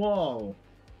fucking wall.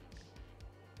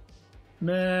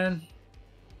 Man.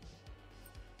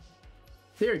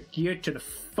 They're geared to the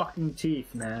fucking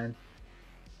teeth, man.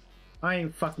 I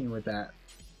ain't fucking with that.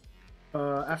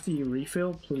 After you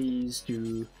refill, please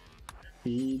do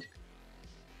feed.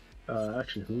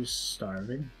 Actually, who's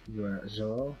starving? You are as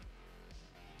well.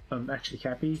 Actually,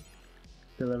 Cappy,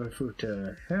 deliver food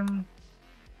to him,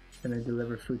 and then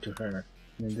deliver food to her,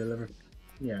 and then deliver.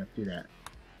 Yeah, do that.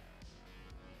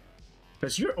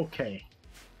 Because you're okay.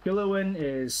 Gilliwan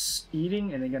is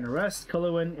eating and then gonna rest.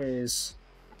 Gilliwan is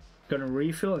gonna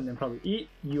refill and then probably eat.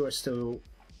 You are still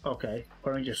okay.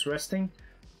 Orange is resting.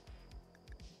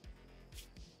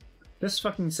 This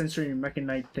fucking sensory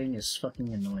mechanite thing is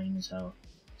fucking annoying as hell.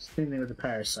 Same thing with the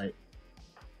parasite.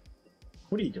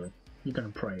 What are you doing? You're gonna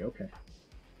pray, okay.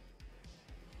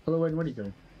 Gilliwan, what are you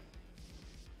doing?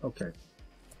 Okay.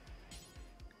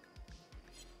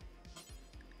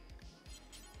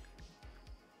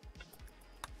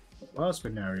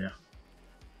 Husband area.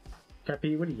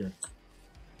 Cappy, what are you doing?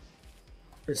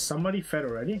 Is somebody fed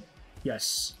already?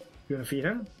 Yes. You wanna feed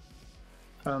him?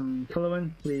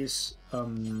 Gilliwan, please.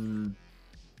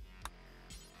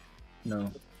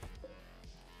 No.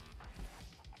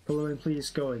 Gilliwan,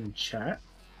 please go and chat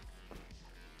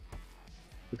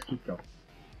with Kiko.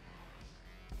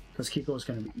 Because Kiko is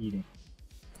gonna be eating.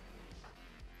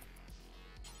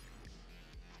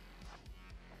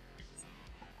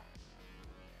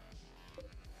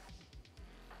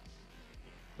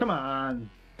 Come on!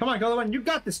 Come on, Gilliwan, you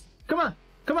got this! Come on!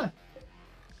 Come on!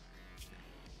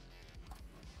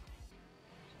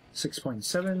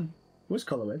 6.7. Where's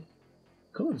Gilliwan?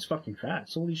 Gilliwan's fucking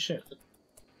fast, holy shit.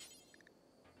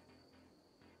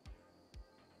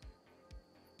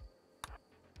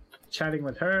 Chatting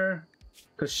with her,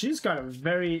 because she's got a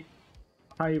very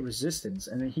high resistance,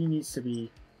 and then he needs to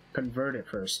be converted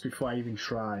first before I even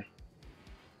try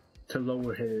to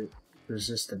lower his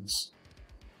resistance.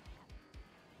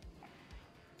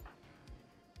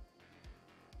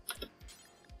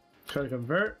 Try to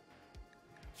convert.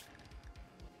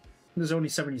 There's only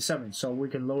 77, so we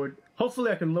can lower.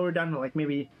 Hopefully, I can lower down to like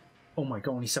maybe. Oh my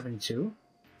god, only 72.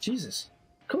 Jesus,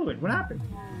 Gilliwan, what happened?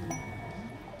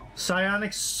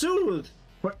 Psionic Soothe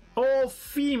for all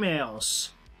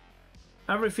females.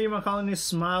 Every female colonist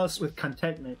smiles with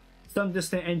contentment. Some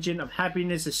distant engine of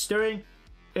happiness is stirring.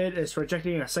 It is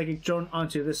projecting a psychic drone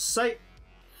onto this site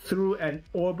through an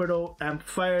orbital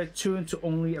amplifier tuned to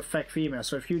only affect females.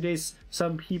 For a few days,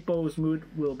 some people's mood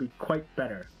will be quite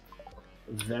better.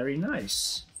 Very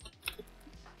nice.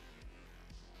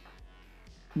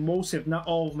 Most, if not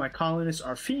all, of my colonists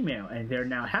are female, and they're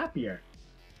now happier.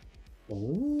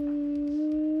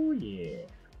 Oh, yeah.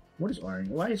 What is Orange?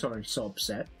 Why is Orange so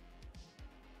upset?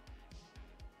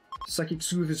 Psychic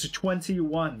Soothe is a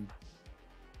 21.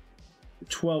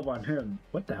 12 on him.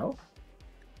 What the hell?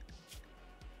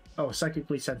 Oh,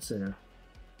 psychically sensitive.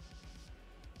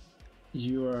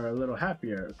 You are a little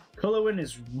happier. Gilliwan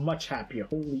is much happier.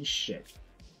 Holy shit.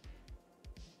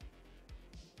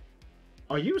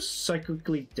 Are you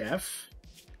psychically deaf?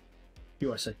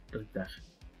 You are psychically deaf.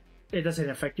 It doesn't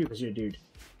affect you because you're a dude.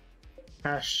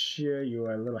 Cassia, you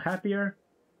are a little happier.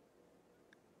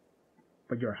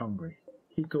 But you're hungry.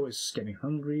 Hiko is getting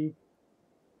hungry.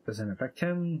 Doesn't affect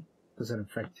him. Doesn't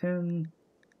affect him.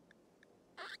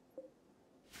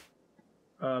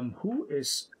 Who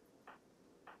is...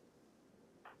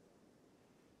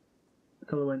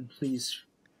 Gilliwan, please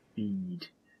feed.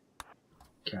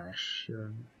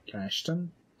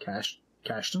 Cashton?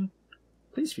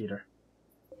 Please feed her.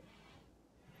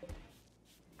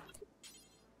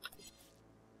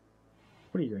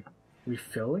 What are you doing?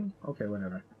 Refilling? Okay,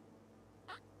 whatever.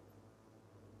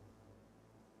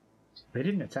 They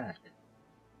didn't attack.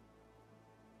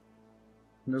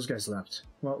 And those guys left.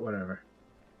 Well, whatever.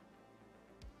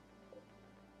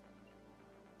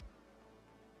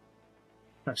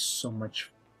 I have so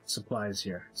much supplies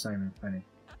here. It's not even funny.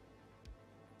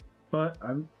 But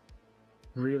I'm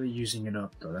really using it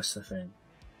up, though. That's the thing.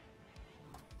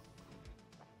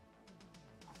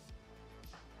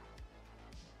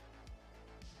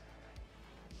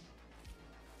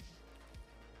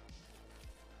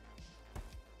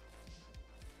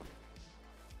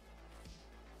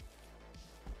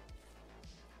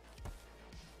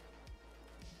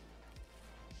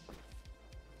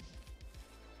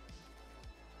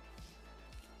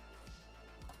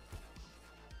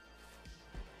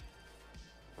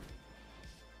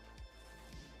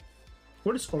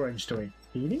 What is Orange doing?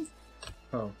 Eating?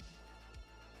 Oh.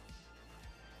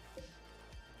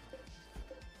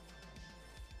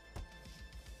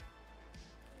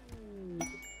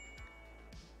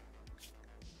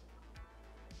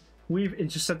 We've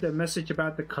intercepted a message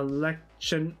about the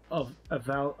collection of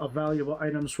valuable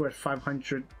items worth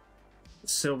 500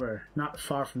 silver, not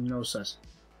far from Nosas.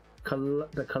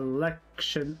 The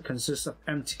collection consists of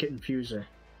empty kit infuser.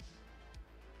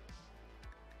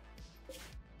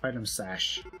 Item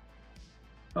stash.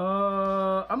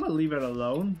 I'm gonna leave it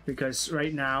alone because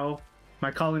right now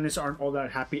my colonists aren't all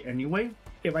that happy anyway.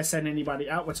 If I send anybody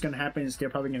out, what's gonna happen is they're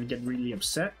probably gonna get really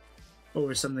upset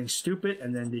over something stupid,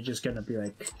 and then they're just gonna be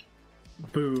like,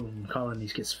 boom,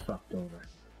 colonies gets fucked over.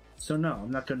 So no,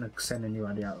 I'm not gonna send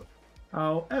anybody out.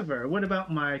 However, what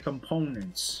about my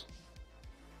components?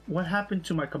 What happened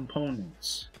to my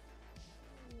components?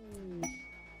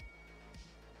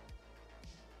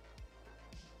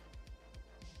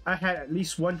 I had at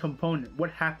least one component. What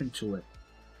happened to it?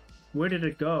 Where did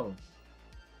it go?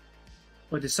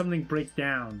 Or did something break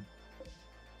down?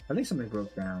 I think something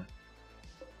broke down.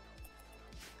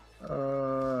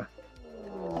 A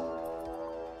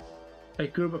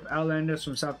group of outlanders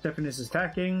from South Defin is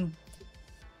attacking.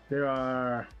 There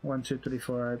are 1, 2, 3,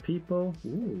 4 people.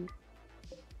 Ooh.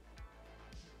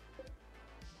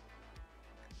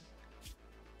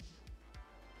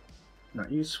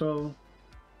 Not useful.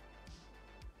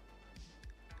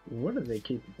 What are they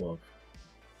capable of?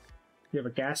 You have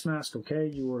a gas mask, okay.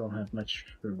 You don't have much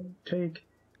to take.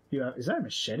 You have, is that a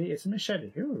machete? It's a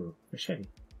machete. Ooh, machete.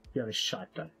 You have a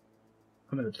shotgun.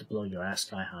 I'm gonna have to blow your ass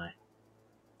sky high.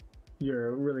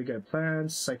 You're really good at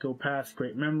plans, psychopath,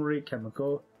 great memory,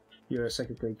 chemical. You're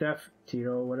psychically deaf,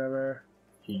 Tito, whatever.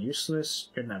 You're useless.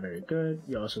 You're not very good.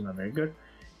 You're also not very good.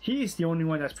 He's the only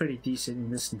one that's pretty decent in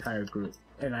this entire group,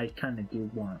 and I kind of do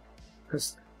want,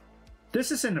 because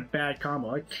this isn't a bad combo.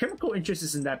 Like, chemical interest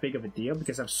isn't that big of a deal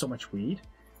because I have so much weed.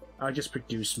 I'll just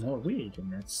produce more weed,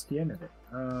 and that's the end of it.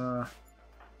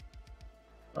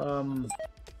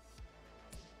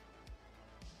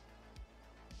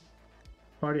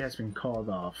 Party has been called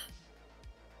off.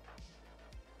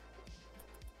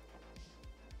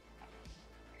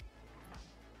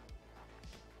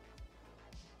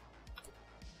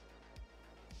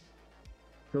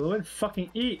 Go and fucking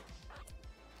eat.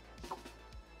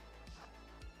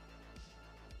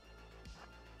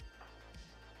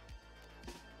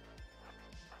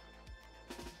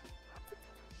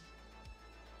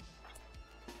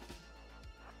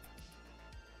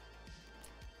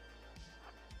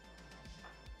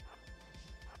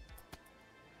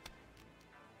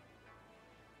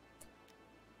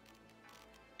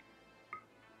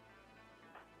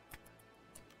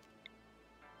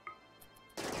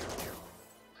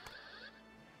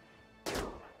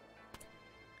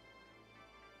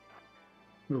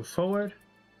 Move forward.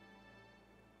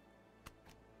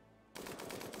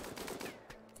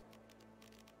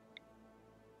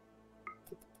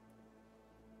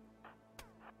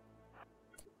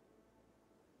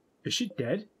 Is she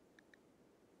dead?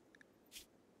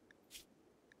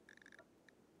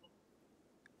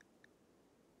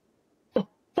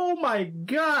 Oh my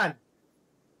god!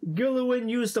 Gilliwin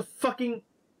used a fucking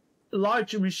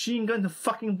large machine gun to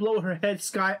fucking blow her head.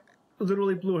 Sky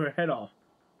literally blew her head off.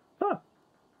 Huh.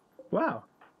 Wow.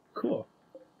 Cool.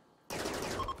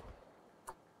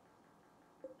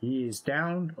 He is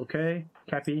down. Okay.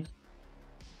 Cappy.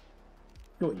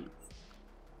 Go eat.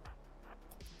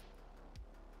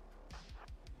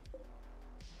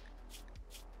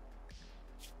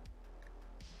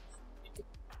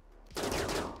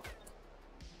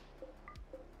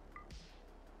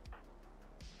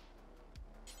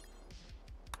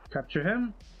 Capture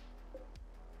him.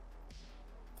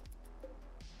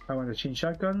 I want the chain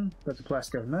shotgun. That's a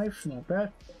plastic knife. Not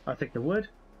bad. I'll take the wood.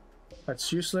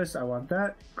 That's useless. I want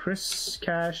that. Chris,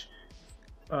 cash.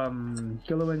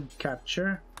 Gilliwin,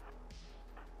 capture.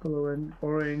 Gilliwin,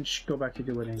 orange. Go back to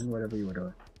doing whatever you were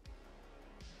doing.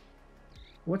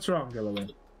 What's wrong,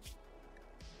 Gilliwin?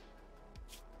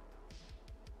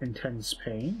 Intense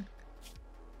pain.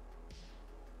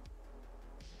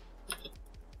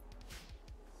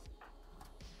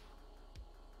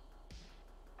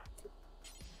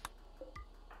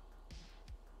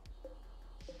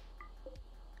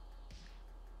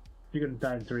 You're gonna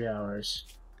die in 3 hours.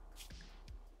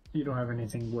 You don't have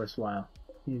anything worthwhile.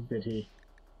 Did he?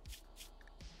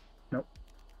 Nope.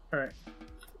 Alright.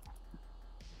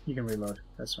 You can reload.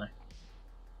 That's fine.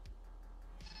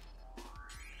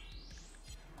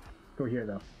 Go here,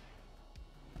 though.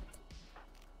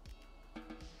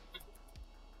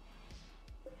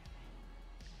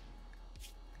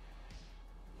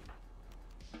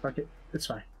 Fuck it. It's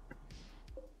fine.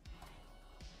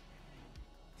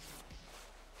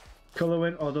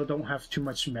 Gilliwin, although don't have too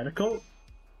much medical,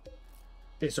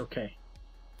 is okay.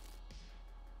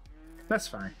 That's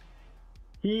fine.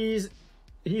 He's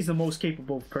the most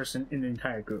capable person in the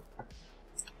entire group.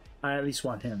 I at least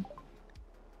want him.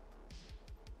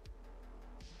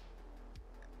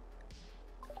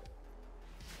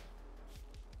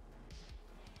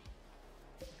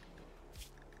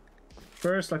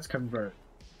 First, let's convert.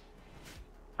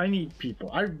 I need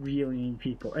people. I really need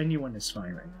people. Anyone is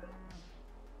fine right now.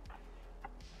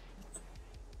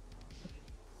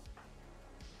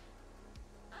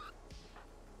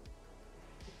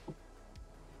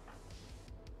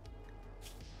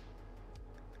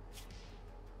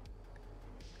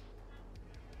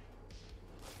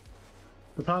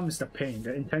 The problem is the pain,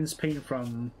 the intense pain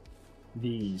from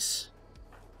these.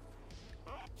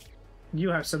 You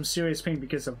have some serious pain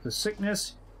because of the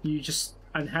sickness. You just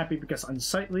unhappy because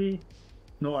unsightly.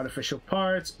 No artificial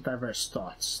parts, diverse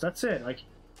thoughts. That's it. Like,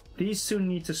 these two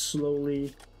need to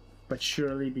slowly but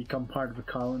surely become part of the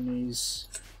colony's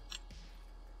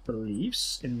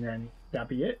beliefs, and then that'll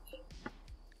be it.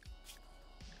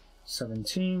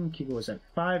 17. Kiko was at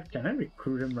 5. Can I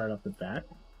recruit him right off the bat?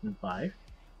 In 5?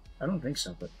 I don't think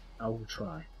so, but I will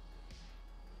try.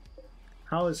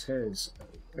 How is his?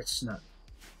 It's not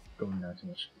going down too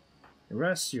much.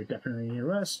 Rest, you're definitely in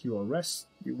rest. You are rest.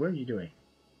 What are you doing?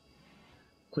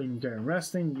 Cleaning during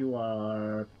resting. You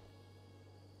are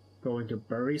going to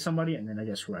bury somebody and then I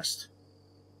guess rest.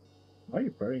 Why are you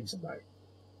burying somebody?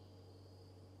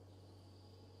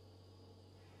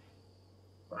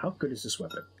 How good is this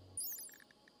weapon?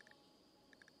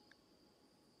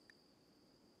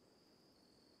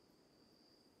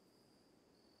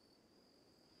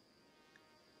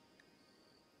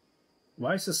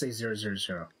 Why does it say 000?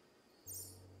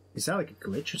 Is that like a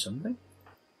glitch or something?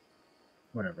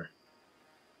 Whatever.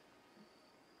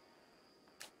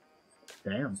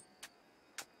 Damn.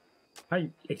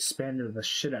 I expanded the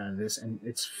shit out of this and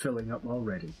it's filling up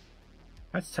already.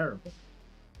 That's terrible.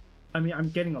 I mean, I'm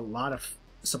getting a lot of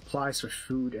supplies for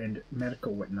food and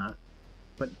medical whatnot,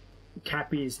 but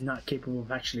Cappy is not capable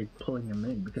of actually pulling them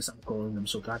in because I'm growing them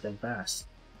so goddamn fast.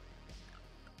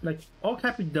 Like, all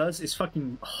Cappy does is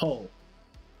fucking hull.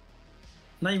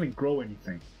 Not even grow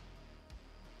anything.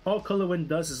 All Kulowin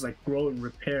does is like grow and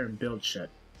repair and build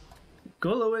shit.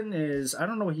 Kulowin is, I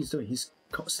don't know what he's doing. He's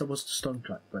supposed to stone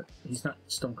cut, but he's not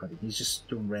stone cutting. He's just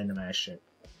doing random ass shit.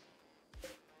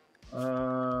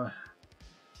 Don't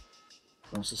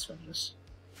suspend this.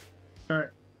 Alright.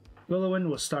 Kulowin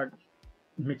will start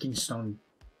making stone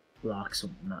blocks or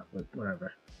not, but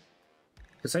whatever.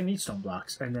 Because I need stone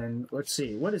blocks. And then, let's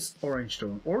see, what is Orange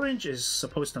doing? Orange is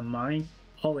supposed to mine,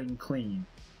 haul, and clean.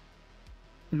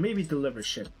 Maybe deliver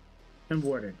shit. And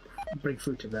warden. Bring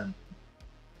food to them.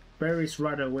 Berries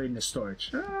right away in the storage.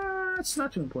 It's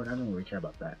not too important. I don't really care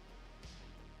about that.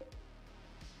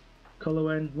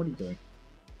 Kulowin, what are you doing?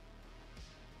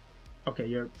 Okay,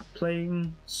 you're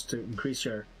playing to increase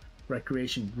your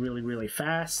recreation really, really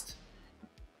fast.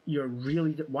 You're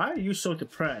really... Why are you so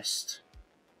depressed?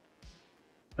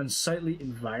 Unsightly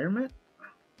environment?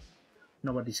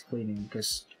 Nobody's cleaning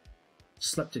because...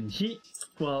 Slept in heat?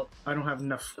 Well, I don't have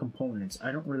enough components.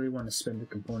 I don't really want to spend the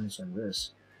components on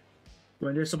this.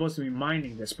 When they're supposed to be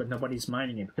mining this, but nobody's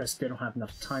mining it because they don't have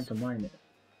enough time to mine it.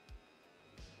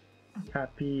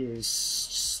 Happy is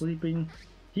sleeping.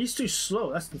 He's too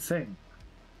slow, that's the thing.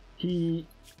 He...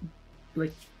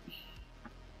 like...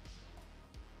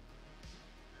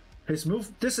 his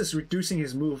move... This is reducing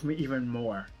his movement even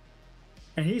more.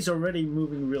 And he's already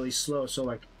moving really slow, so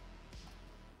like...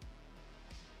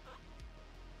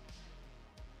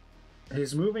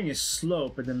 his moving is slow,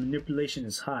 but the manipulation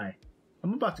is high.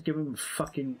 I'm about to give him a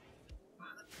fucking...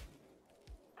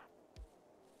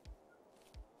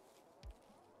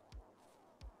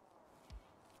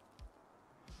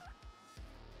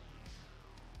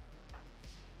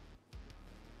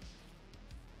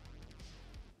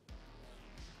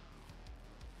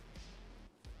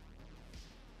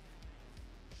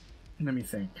 Let me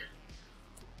think.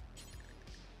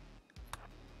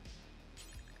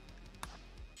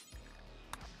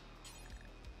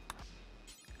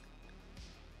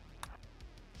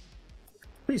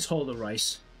 Please hold the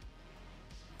rice.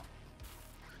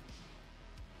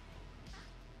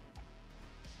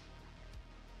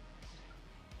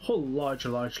 Hold large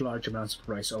amounts of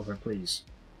rice over, please.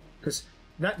 Because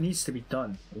that needs to be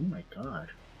done. Oh my god.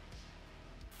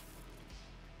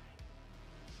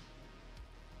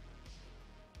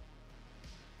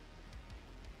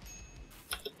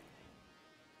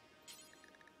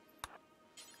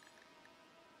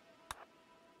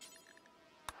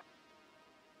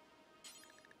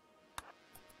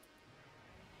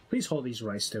 Please hold these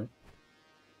rice too.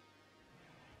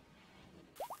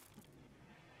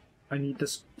 I need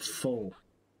this full.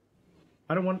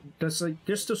 I don't want... There's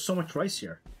still so much rice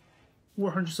here.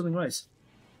 400 something rice.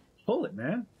 Hold it,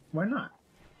 man. Why not?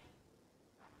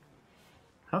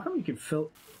 How come you can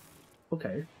fill...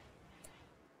 Okay.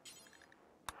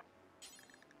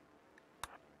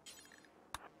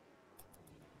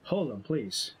 Hold on,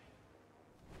 please.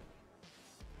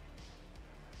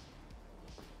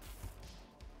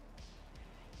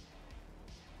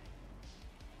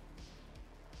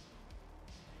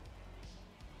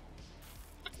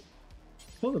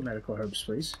 Pull the medical herbs,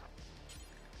 please.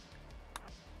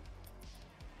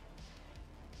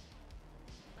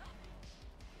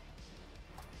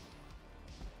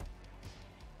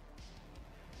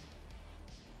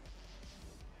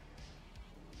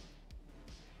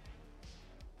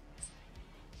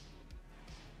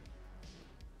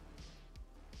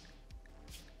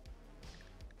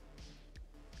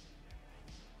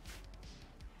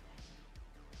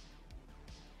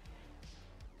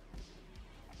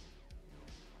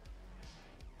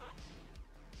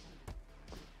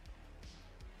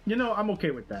 You know, I'm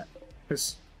okay with that.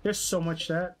 Because there's so much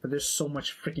that, but there's so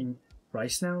much freaking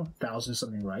rice now.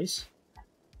 1,000-something rice.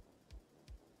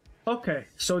 Okay,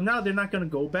 so now they're not gonna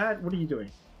go bad. What are you doing?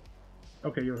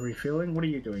 Okay, you're refilling. What are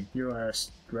you doing? You are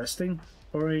resting.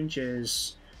 Orange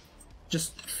is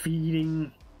just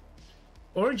feeding.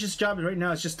 Orange's job right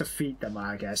now is just to feed them,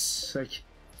 I guess. Like,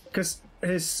 because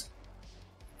his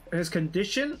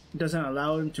condition doesn't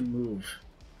allow him to move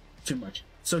too much.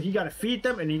 So he gotta feed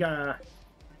them, and he gotta...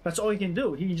 That's all he can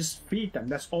do. He can just feed them.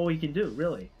 That's all he can do,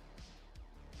 really.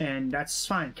 And that's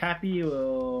fine. Cappy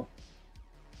will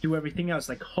do everything else,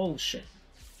 like hull shit.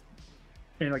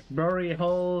 And like bury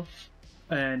hull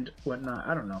and whatnot.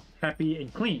 I don't know. Cappy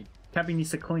and clean. Cappy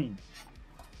needs to clean.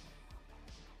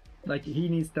 Like he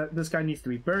needs that. This guy needs to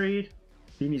be buried.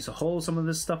 He needs to hold some of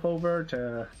this stuff over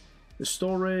to the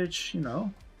storage. You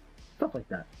know, stuff like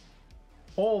that.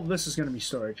 All of this is going to be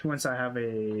storage once I have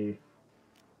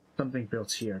something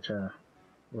built here to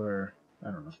where I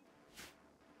don't know.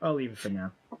 I'll leave it for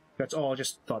now. That's all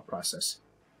just thought process.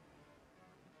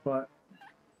 But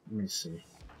let me see.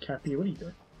 Cappy, what are you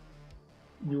doing?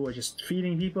 You are just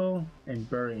feeding people and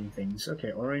burying things.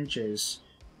 Okay, Orange is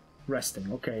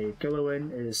resting. Okay,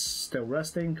 Gillowen is still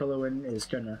resting. Gillowen is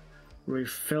gonna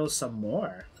refill some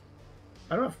more.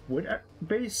 I don't have wood at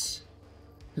base.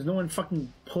 There's no one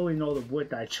fucking pulling all the wood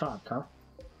that I chopped, huh?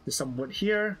 There's some wood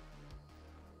here.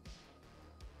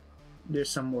 There's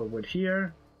some more wood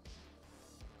here.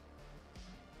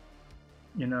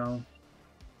 You know,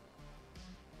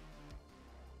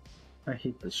 I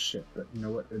hate this shit, but you know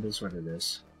what? It is what it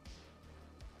is.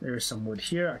 There's some wood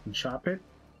here. I can chop it.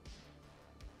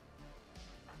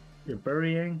 You're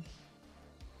burying.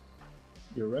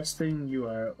 You're resting. You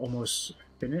are almost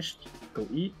finished. Go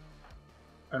eat.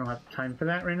 I don't have time for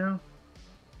that right now.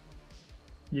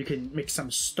 You can make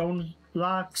some stone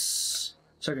blocks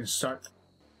so I can start.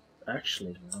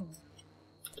 Actually, no.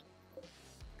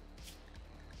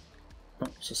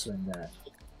 Don't suspend that.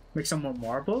 Make some more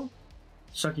marble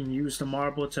so I can use the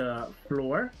marble to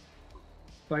floor.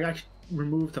 Like I could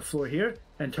remove the floor here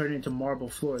and turn it into marble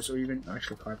floors or even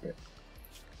actual carpet.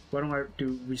 Why don't I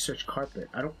do research carpet?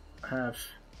 I don't have.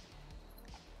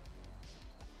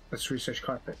 Let's research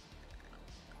carpet.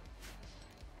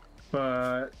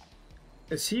 But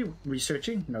is he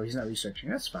researching? No, he's not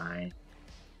researching. That's fine.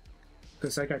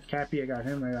 Because I got Cappy, I got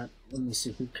him, I got... Let me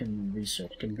see who can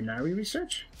research. Can Binari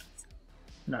research?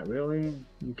 Not really.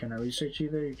 You cannot research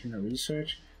either. You cannot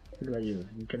research. What about you?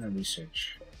 You cannot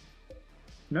research.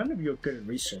 None of you are good at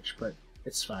research, but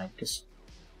it's fine, because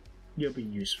you'll be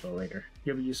useful later.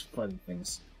 You'll be useful for other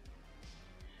things.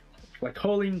 Like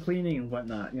holding, cleaning, and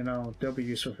whatnot, you know, they'll be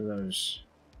useful for those.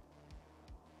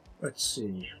 Let's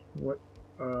see. What?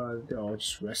 They're all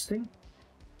just resting?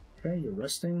 Okay, you're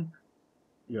resting.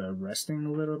 You're resting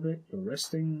a little bit. You're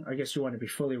resting. I guess you want to be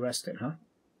fully rested, huh?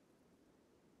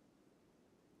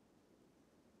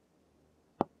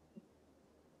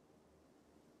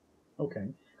 Okay.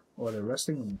 Well, they're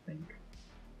resting. Let me think.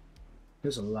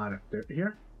 There's a lot of dirt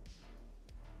here.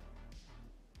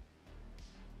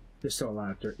 There's still a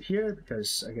lot of dirt here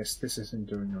because I guess this isn't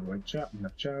doing a right job,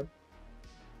 enough job.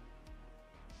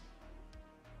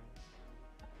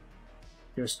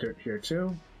 There's dirt here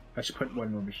too. I should put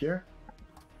one over here.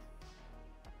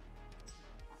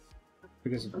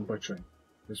 Because of the butchering.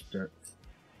 This dirt.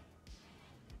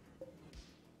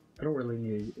 I don't really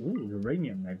need... Ooh,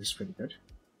 uranium knife is pretty good.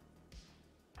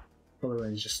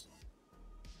 Otherwise, just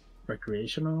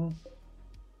recreational.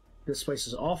 This place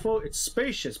is awful. It's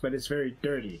spacious, but it's very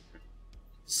dirty.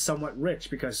 Somewhat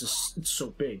rich because it's so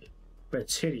big. But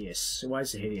it's hideous. Why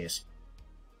is it hideous?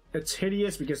 It's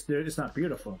hideous because it's not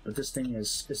beautiful. But this thing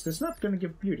is... It's not going to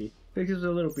give beauty. It gives a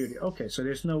little beauty. Okay, so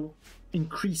there's no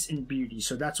increase in beauty.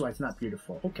 So that's why it's not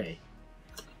beautiful. Okay.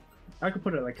 I could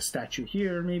put like a statue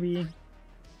here, maybe.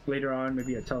 Later on,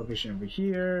 maybe a television over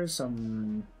here.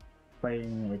 Some...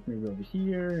 playing like maybe over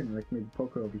here and like maybe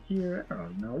poker over here. I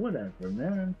don't know, whatever,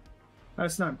 man.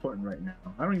 That's not important right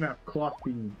now. I don't even have cloth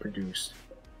being produced.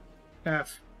 I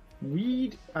have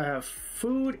weed, I have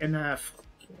food, and I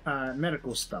have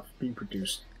medical stuff being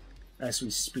produced as we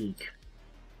speak.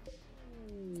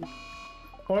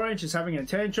 Orange is having a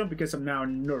tantrum because I'm now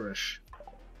nourished.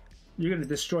 You're gonna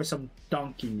destroy some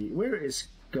donkey meat. Where is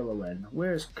Gillowen?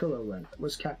 Where's Gillowen?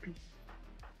 Where's Cappy?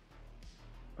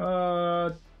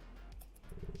 Can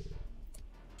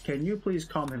you please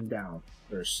calm him down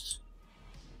first?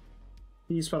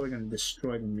 He's probably gonna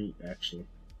destroy the meat, actually.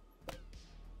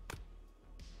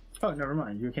 Oh, never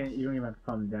mind. You can't. You don't even have to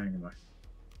calm him down anymore.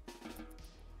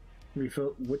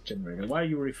 Refill wood generator. Why are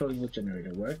you refilling wood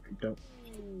generator? Work? Don't.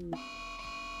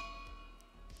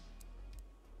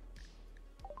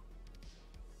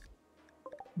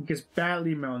 Because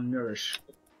badly malnourished.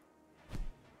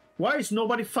 Why is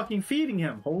nobody fucking feeding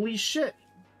him? Holy shit!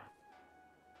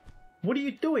 What are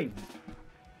you doing?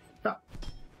 Stop.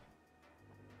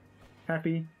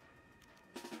 Happy.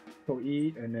 Go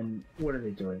eat, and then what are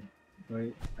they doing? Are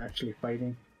they actually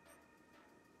fighting?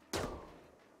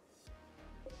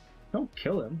 Don't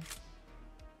kill him.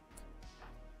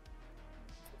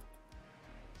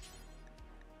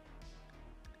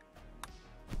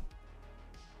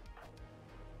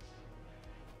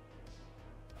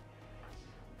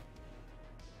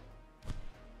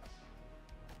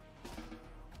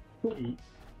 Go eat.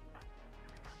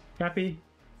 Happy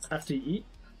after you eat.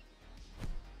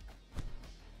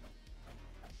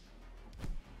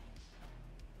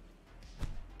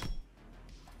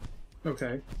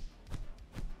 Okay.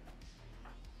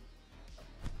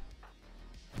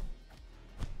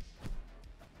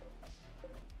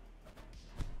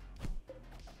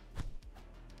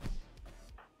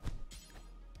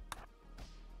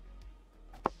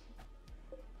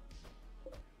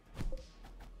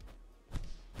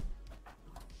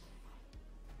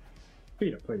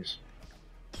 Feed it, please.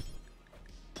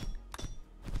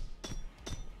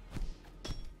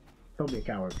 Don't be a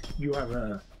coward. You have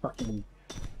a fucking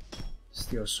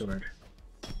steel sword.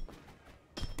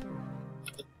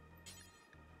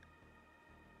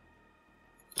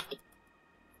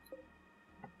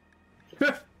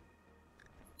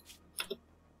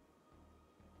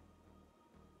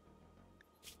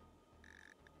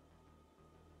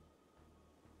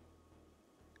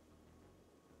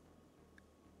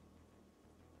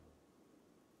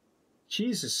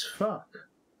 Jesus fuck.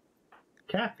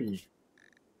 Cappy.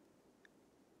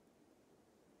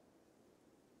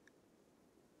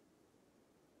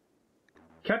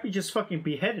 Cappy just fucking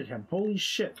beheaded him. Holy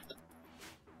shit.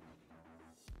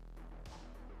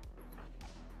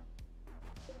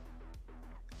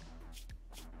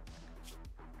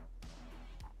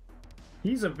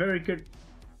 He's a very good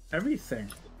everything.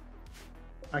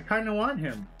 I kinda want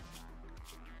him.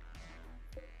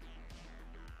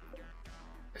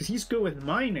 Because he's good with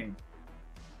mining.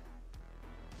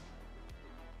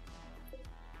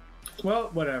 Well,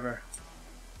 whatever.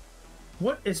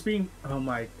 What is being... Oh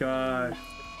my god.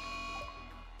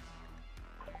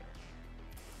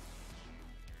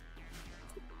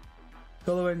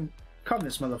 Gillowen, calm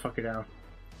this motherfucker down.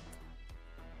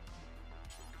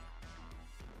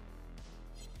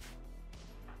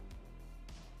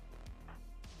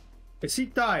 Is he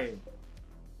dying?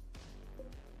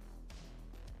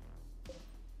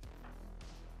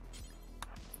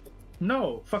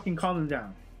 No, fucking calm him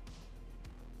down.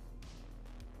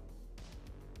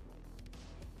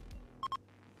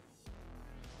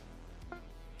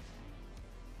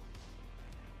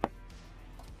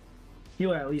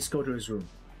 He'll at least go to his room.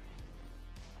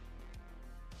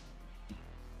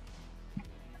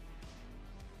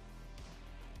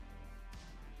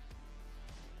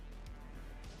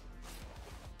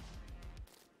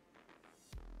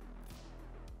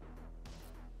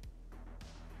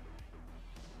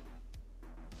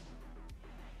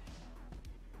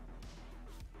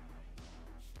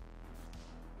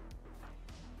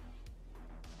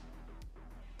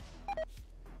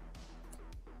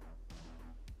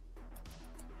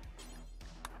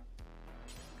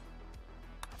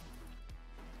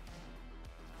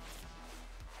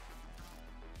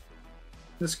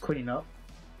 Just clean up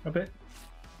a bit.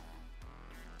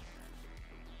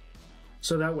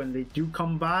 So that when they do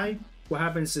come by, what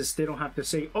happens is they don't have to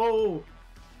say, oh,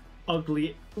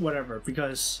 ugly, whatever,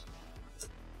 because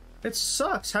it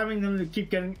sucks having them to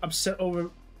keep getting upset over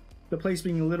the place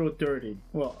being a little dirty.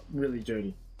 Well, really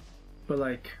dirty. But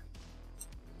like,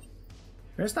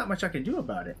 there's not much I can do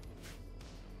about it.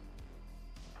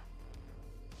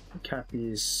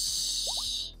 Cappy's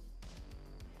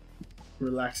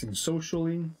relaxing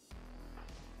socially.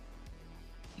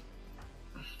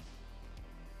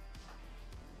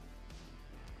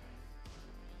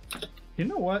 You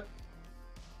know what?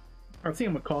 I think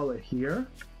I'm gonna call it here.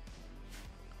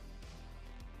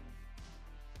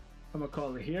 I'm gonna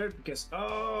call it here because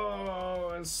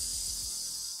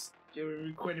it's giving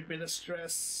me quite a bit of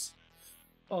stress.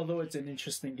 Although it's an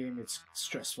interesting game, it's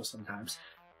stressful sometimes.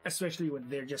 Especially when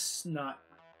they're just not...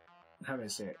 How do I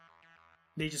say it?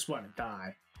 They just want to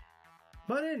die.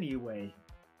 But anyway,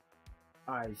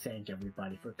 I thank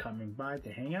everybody for coming by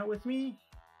to hang out with me.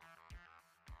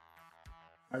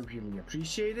 I really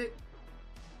appreciate it.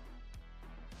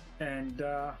 And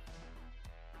that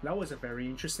was a very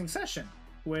interesting session,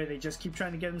 where they just keep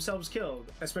trying to get themselves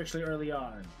killed, especially early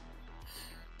on.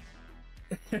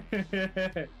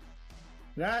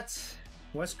 That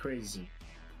was crazy.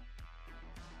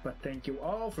 But thank you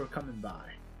all for coming by.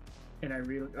 And I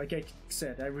really, like I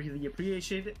said, I really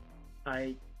appreciate it.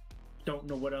 I don't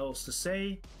know what else to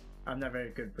say. I'm not very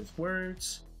good with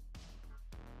words.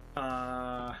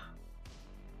 I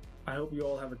hope you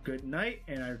all have a good night,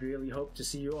 and I really hope to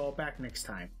see you all back next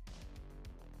time.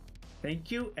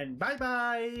 Thank you, and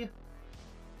bye-bye!